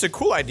 it's a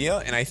cool idea,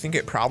 and I think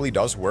it probably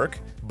does work,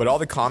 but all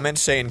the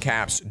comments say in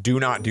caps, do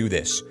not do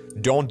this.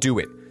 Don't do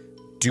it.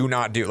 Do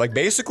not do. Like,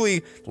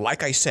 basically,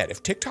 like I said,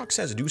 if TikTok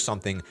says do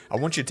something, I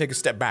want you to take a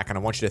step back and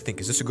I want you to think,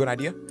 is this a good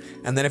idea?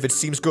 And then if it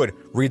seems good,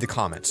 read the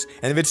comments.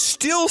 And if it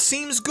still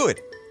seems good,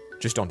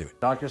 just don't do it.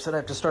 Doctor said I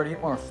have to start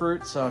eating more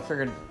fruit, so I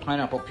figured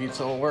pineapple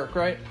pizza will work,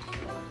 right?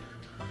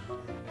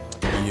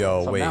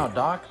 Yo, so wait. Now,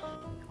 Doc,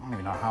 I don't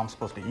even know how I'm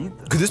supposed to eat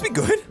this. Could this be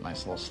good? Nice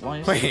little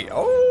slice. Wait,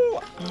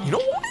 oh, you know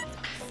what?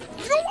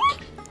 You know what?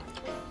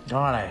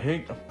 God, I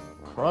hate the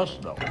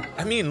crust, though.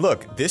 I mean,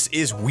 look, this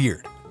is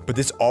weird, but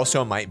this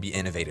also might be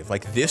innovative.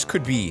 Like, this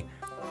could be,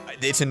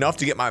 it's enough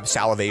to get my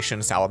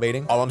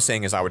salivating. All I'm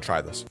saying is I would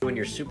try this. When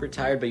you're super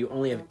tired, but you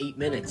only have 8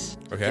 minutes,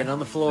 Okay. get on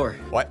the floor.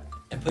 What?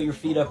 And put your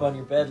feet up on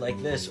your bed like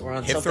this, or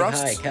on Hip something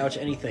thrusts? high, couch,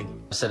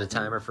 anything. Set a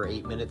timer for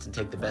 8 minutes and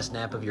take the best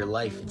nap of your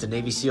life. It's a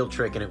Navy SEAL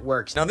trick and it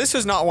works. Now, this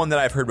is not one that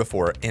I've heard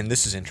before, and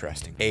this is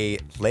interesting. A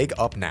leg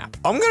up nap.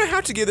 I'm gonna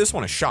have to give this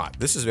one a shot.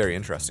 This is very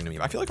interesting to me.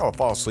 I feel like I would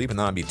fall asleep and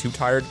then I'd be too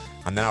tired,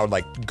 and then I would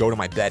like go to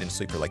my bed and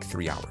sleep for like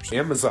 3 hours.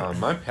 Amazon,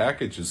 my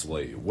package is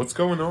late. What's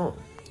going on?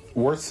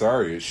 We're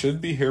sorry, it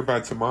should be here by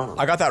tomorrow.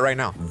 I got that right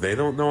now. They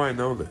don't know I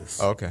know this.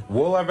 Oh, okay.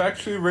 Well, I've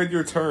actually read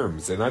your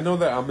terms, and I know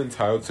that I'm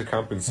entitled to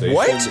compensation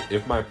What?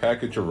 if my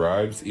package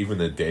arrives even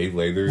a day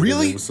later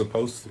Really? than it was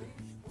supposed to.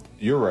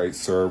 You're right,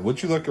 sir.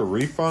 Would you like a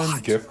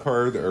refund, gift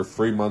card, or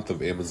free month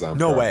of Amazon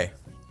No Prime? way.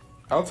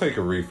 I'll take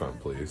a refund,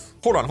 please.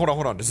 Hold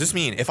on. Does this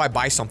mean if I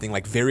buy something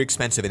like very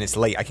expensive and it's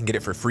late, I can get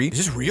it for free? Is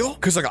this real?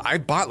 Because like I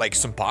bought like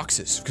some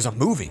boxes because I'm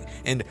moving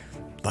and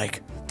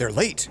like they're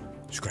late.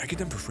 Should I get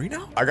them for free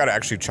now? I gotta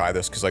actually try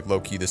this because like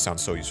low-key, this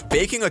sounds so useful.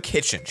 Baking a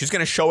kitchen. She's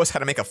gonna show us how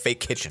to make a fake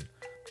kitchen.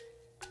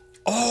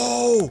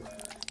 Oh,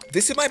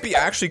 This might be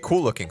actually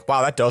cool looking.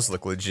 Wow, that does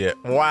look legit.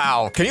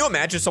 Wow. Can you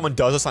imagine someone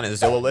does this on a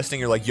Zillow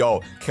listing? You're like,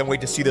 yo, can't wait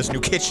to see this new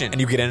kitchen.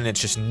 And you get in and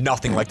it's just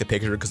nothing like the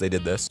picture because they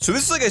did this. So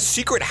this is like a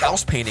secret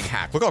house painting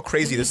hack. Look how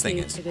crazy this thing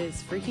is. It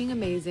is freaking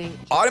amazing.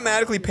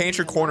 Automatically paint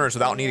your corners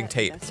without needing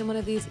tape. Next to one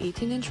of these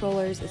 18-inch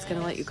rollers, it's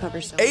gonna let you cover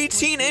so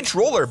 18-inch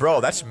roller,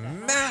 bro. That's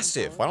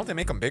massive. Why don't they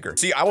make them bigger?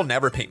 See, I will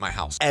never paint my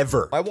house,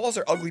 ever. My walls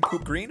are ugly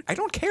poop green. I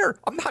don't care.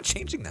 I'm not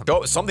changing them.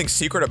 Oh, something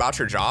secret about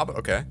your job?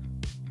 Okay.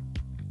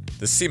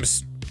 This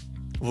seems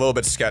a little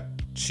bit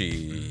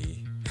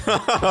sketchy.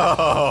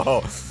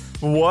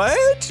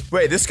 What?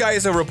 Wait, this guy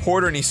is a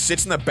reporter and he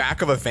sits in the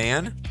back of a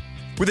van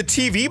with a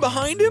TV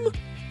behind him?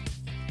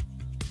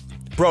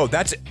 Bro,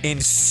 that's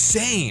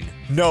insane.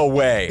 No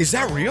way. Is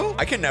that real?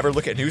 I can never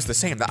look at news the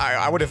same.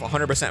 I would have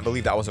 100%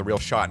 believed that was a real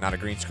shot, not a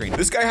green screen.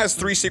 This guy has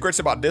 3 secrets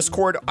about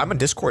Discord. I'm a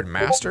Discord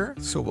master,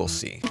 so we'll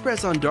see. If you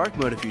press on dark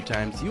mode a few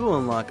times, you will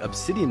unlock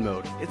obsidian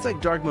mode. It's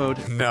like dark mode.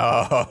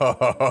 No,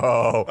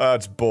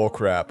 that's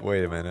bullcrap.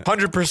 Wait a minute.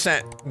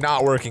 100%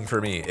 not working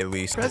for me, at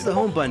least. Press the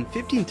home button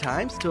 15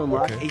 times to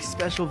unlock a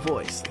special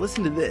voice.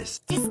 Listen to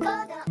this.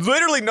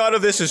 Literally none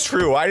of this is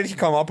true. Why did he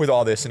come up with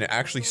all this and it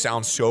actually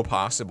sounds so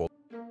possible?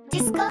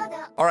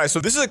 All right,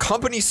 so this is a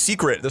company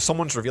secret that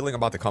someone's revealing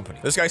about the company.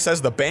 This guy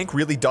says the bank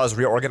really does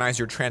reorganize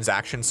your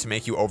transactions to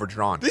make you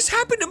overdrawn. This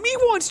happened to me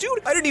once,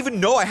 dude. I didn't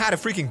even know I had a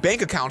freaking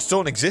bank account still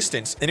in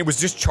existence, and it was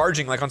just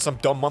charging like on some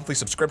dumb monthly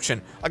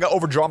subscription. I got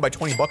overdrawn by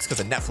 20 bucks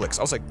because of Netflix.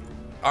 I was like,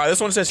 all right, this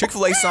one says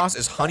Chick-fil-A sauce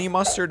is honey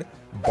mustard,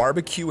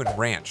 barbecue, and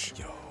ranch.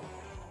 Yo.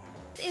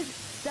 Is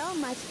so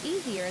much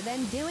easier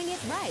than doing it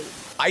right.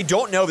 I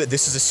don't know that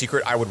this is a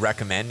secret I would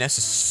recommend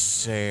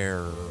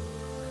necessarily.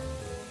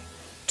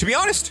 To be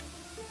honest,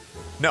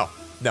 no,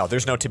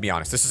 there's no to be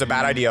honest. This is a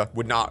bad idea.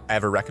 Would not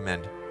ever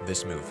recommend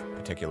this move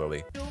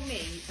particularly. Show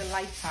me the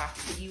life hack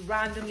that you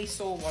randomly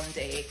saw one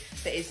day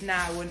that is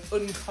now an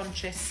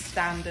unconscious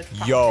standard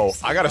practice. Yo,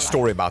 I got a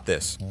story about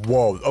this.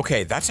 Whoa,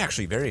 okay, that's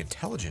actually very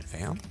intelligent,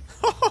 fam.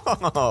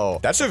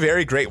 That's a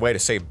very great way to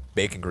save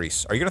bacon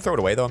grease. Are you gonna throw it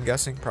away though, I'm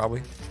guessing,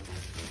 probably?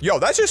 Yo,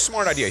 that's a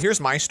smart idea. Here's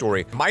my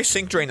story. My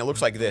sink drain that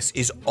looks like this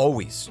is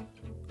always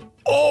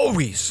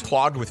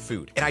clogged with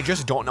food, and I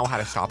just don't know how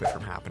to stop it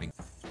from happening.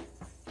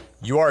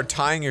 You are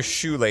tying your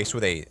shoelace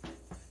with a...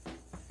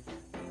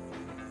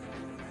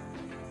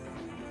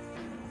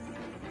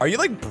 Are you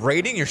like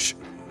braiding your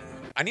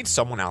I need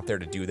someone out there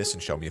to do this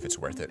and show me if it's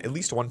worth it. At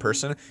least one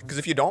person, because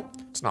if you don't,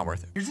 it's not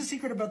worth it. Here's a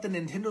secret about the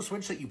Nintendo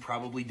Switch that you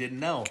probably didn't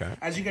know. Okay.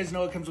 As you guys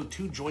know, it comes with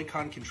 2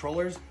 Joy-Con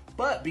controllers,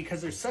 but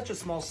because they're such a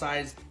small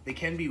size, they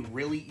can be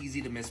really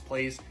easy to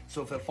misplace.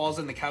 So if it falls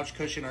in the couch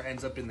cushion or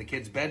ends up in the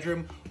kid's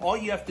bedroom, all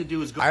you have to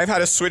do is go... I've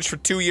had a Switch for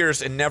 2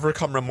 years and never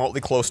come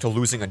remotely close to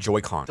losing a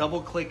Joy-Con.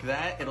 Double click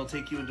that, it'll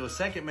take you into a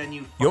second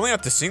menu. You only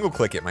have to single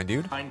click it, my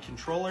dude. Find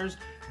controllers,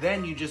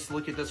 then you just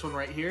look at this one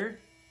right here.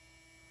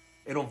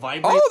 It'll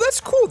vibrate. Oh, that's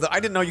cool.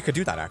 I didn't know you could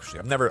do that, actually.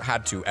 I've never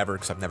had to ever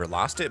because I've never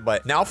lost it.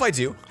 But now if I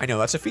do, I know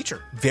that's a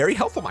feature. Very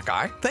helpful, my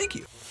guy. Thank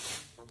you.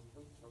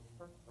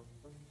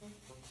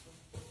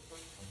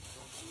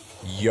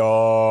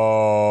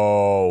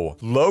 Yo.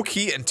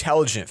 Low-key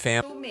intelligent,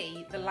 fam. Show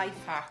me the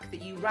life hack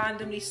that you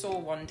randomly saw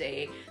one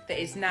day that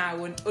is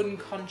now an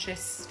unconscious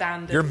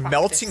standard. You're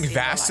melting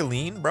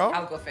Vaseline, bro?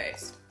 I'll go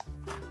first.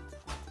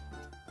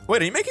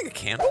 Wait, are you making a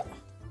candle?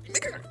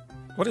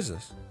 What is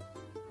this?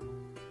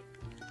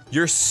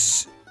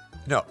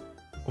 No.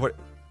 What?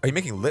 Are you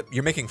making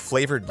You're making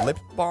flavored lip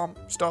balm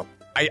stuff?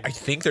 I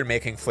think they're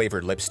making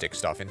flavored lipstick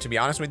stuff. And to be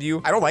honest with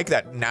you, I don't like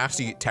that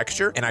nasty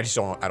texture, and I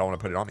don't want to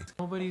put it on me.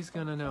 Nobody's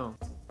gonna know.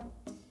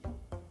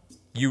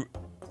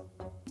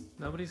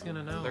 Nobody's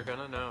gonna know. They're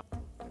gonna know.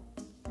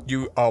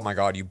 Oh my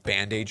God, you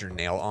band-aid your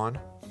nail on?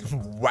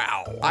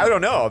 Wow. I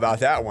don't know about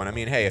that one. I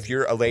mean, hey, if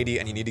you're a lady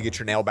and you need to get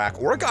your nail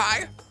back, or a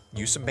guy,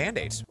 use some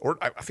band-aids. Or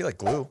I feel like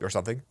glue or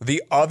something.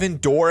 The oven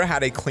door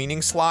had a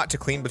cleaning slot to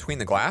clean between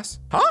the glass?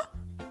 Huh?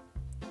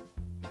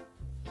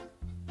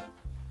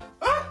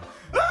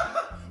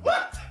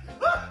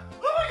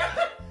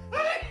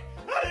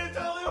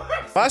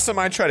 Last time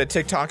I tried a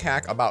TikTok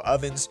hack about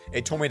ovens,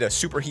 it told me to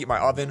superheat my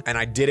oven, and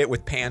I did it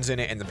with pans in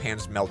it, and the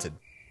pans melted.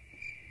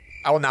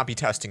 I will not be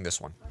testing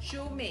this one.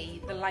 Show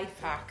me the life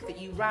hack that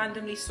you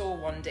randomly saw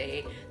one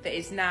day that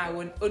is now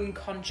an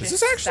unconscious Does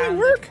this actually standard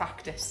work?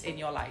 practice in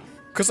your life.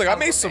 Because like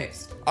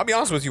I'll be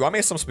honest with you, I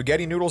made some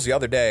spaghetti noodles the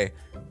other day,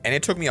 and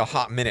it took me a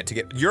hot minute to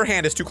get, your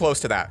hand is too close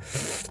to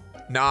that.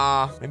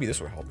 Nah, maybe this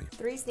will help me.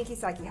 3 Sneaky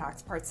Psyche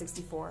Hacks, part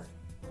 64.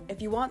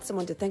 If you want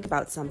someone to think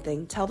about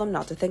something, tell them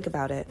not to think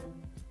about it.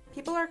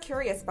 People are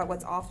curious about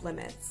what's off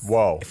limits.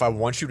 Whoa. If I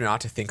want you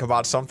not to think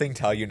about something,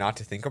 tell you not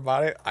to think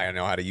about it, I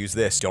know how to use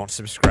this. Don't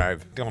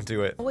subscribe. Don't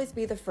do it. Always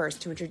be the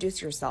first to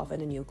introduce yourself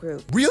in a new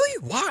group. Really?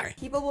 Why?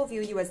 People will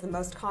view you as the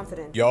most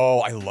confident. Yo,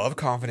 I love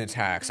confidence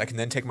hacks. I can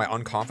then take my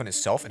unconfident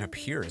self and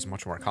appear as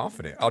much more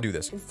confident. I'll do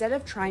this. Instead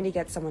of trying to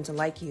get someone to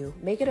like you,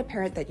 make it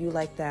apparent that you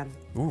like them.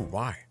 Ooh,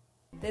 why?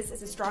 This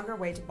is a stronger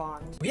way to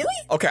bond. Really?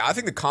 Okay, I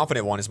think the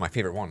confident one is my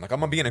favorite one. Like, I'm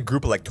gonna be in a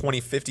group of like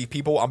 20, 50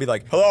 people. I'll be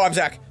like, hello, I'm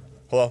Zach.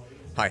 Hello.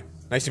 Hi.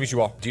 Nice to meet you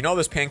all. Do you know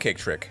this pancake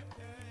trick?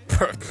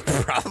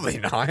 Probably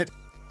not.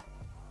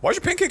 Why is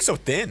your pancake so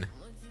thin?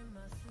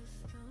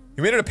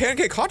 You made it a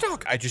pancake hot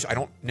dog. I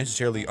don't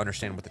necessarily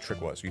understand what the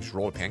trick was. You just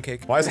roll a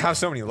pancake. Why does it have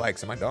so many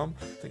legs? Am I dumb?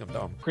 I think I'm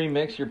dumb.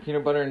 Pre-mix your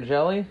peanut butter and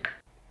jelly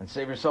and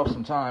save yourself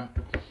some time.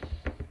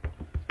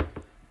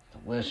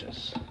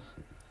 Delicious.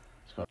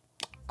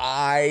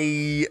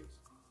 I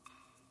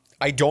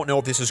don't know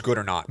if this is good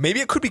or not. Maybe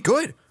it could be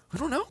good. I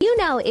don't know. You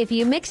know, if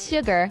you mix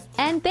sugar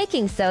and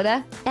baking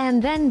soda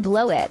and then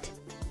blow it,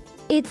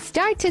 it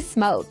start to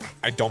smoke.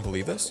 I don't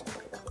believe this.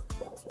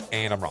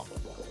 And I'm wrong.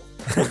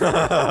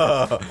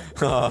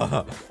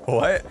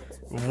 What?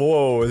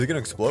 Whoa, is it gonna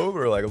explode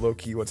or like a low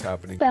key? What's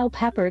happening? Bell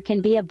pepper can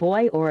be a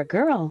boy or a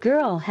girl.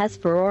 Girl has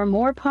 4 or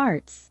more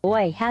parts.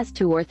 Boy has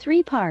 2 or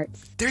 3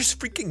 parts. There's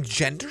freaking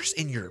genders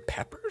in your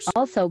peppers?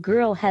 Also,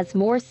 girl has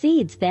more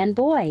seeds than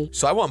boy.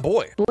 So I want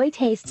boy. Boy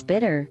tastes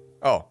bitter.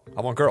 Oh,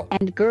 I want girl.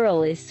 And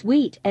girl is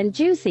sweet and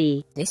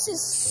juicy. This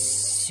is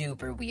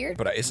super weird.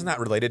 But isn't that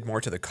related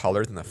more to the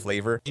color than the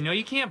flavor? You know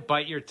you can't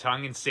bite your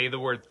tongue and say the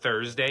word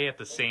Thursday at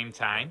the same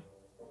time?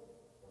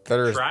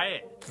 Thursday. Try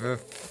it.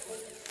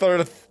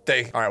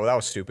 Thursday. All right, well, that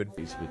was stupid.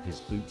 He's with his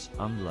boots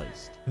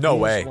unlaced. No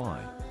Here's way.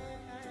 Why.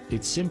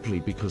 It's simply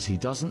because he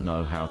doesn't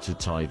know how to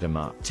tie them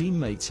up.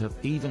 Teammates have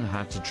even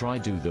had to try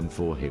do them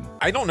for him.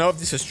 I don't know if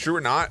this is true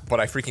or not, but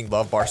I freaking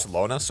love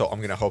Barcelona, so I'm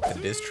gonna hope that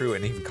it is true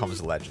and he becomes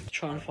a legend.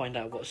 Try and find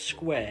out what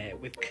square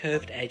with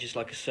curved edges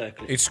like a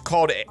circle. It's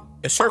called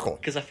a circle.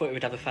 Because I thought it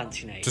would have a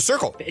fancy name. It's a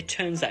circle. But it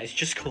turns out it's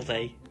just called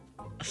a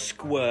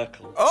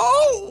squircle.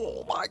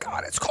 Oh my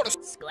god, it's called a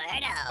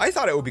Squirtle. I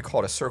thought it would be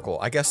called a circle.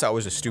 I guess that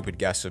was a stupid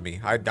guess of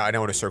me. I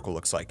know what a circle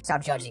looks like.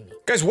 Stop judging me.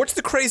 Guys, what's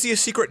the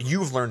craziest secret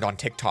you've learned on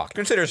TikTok?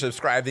 Consider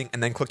subscribing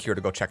and then click here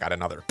to go check out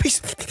another.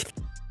 Peace.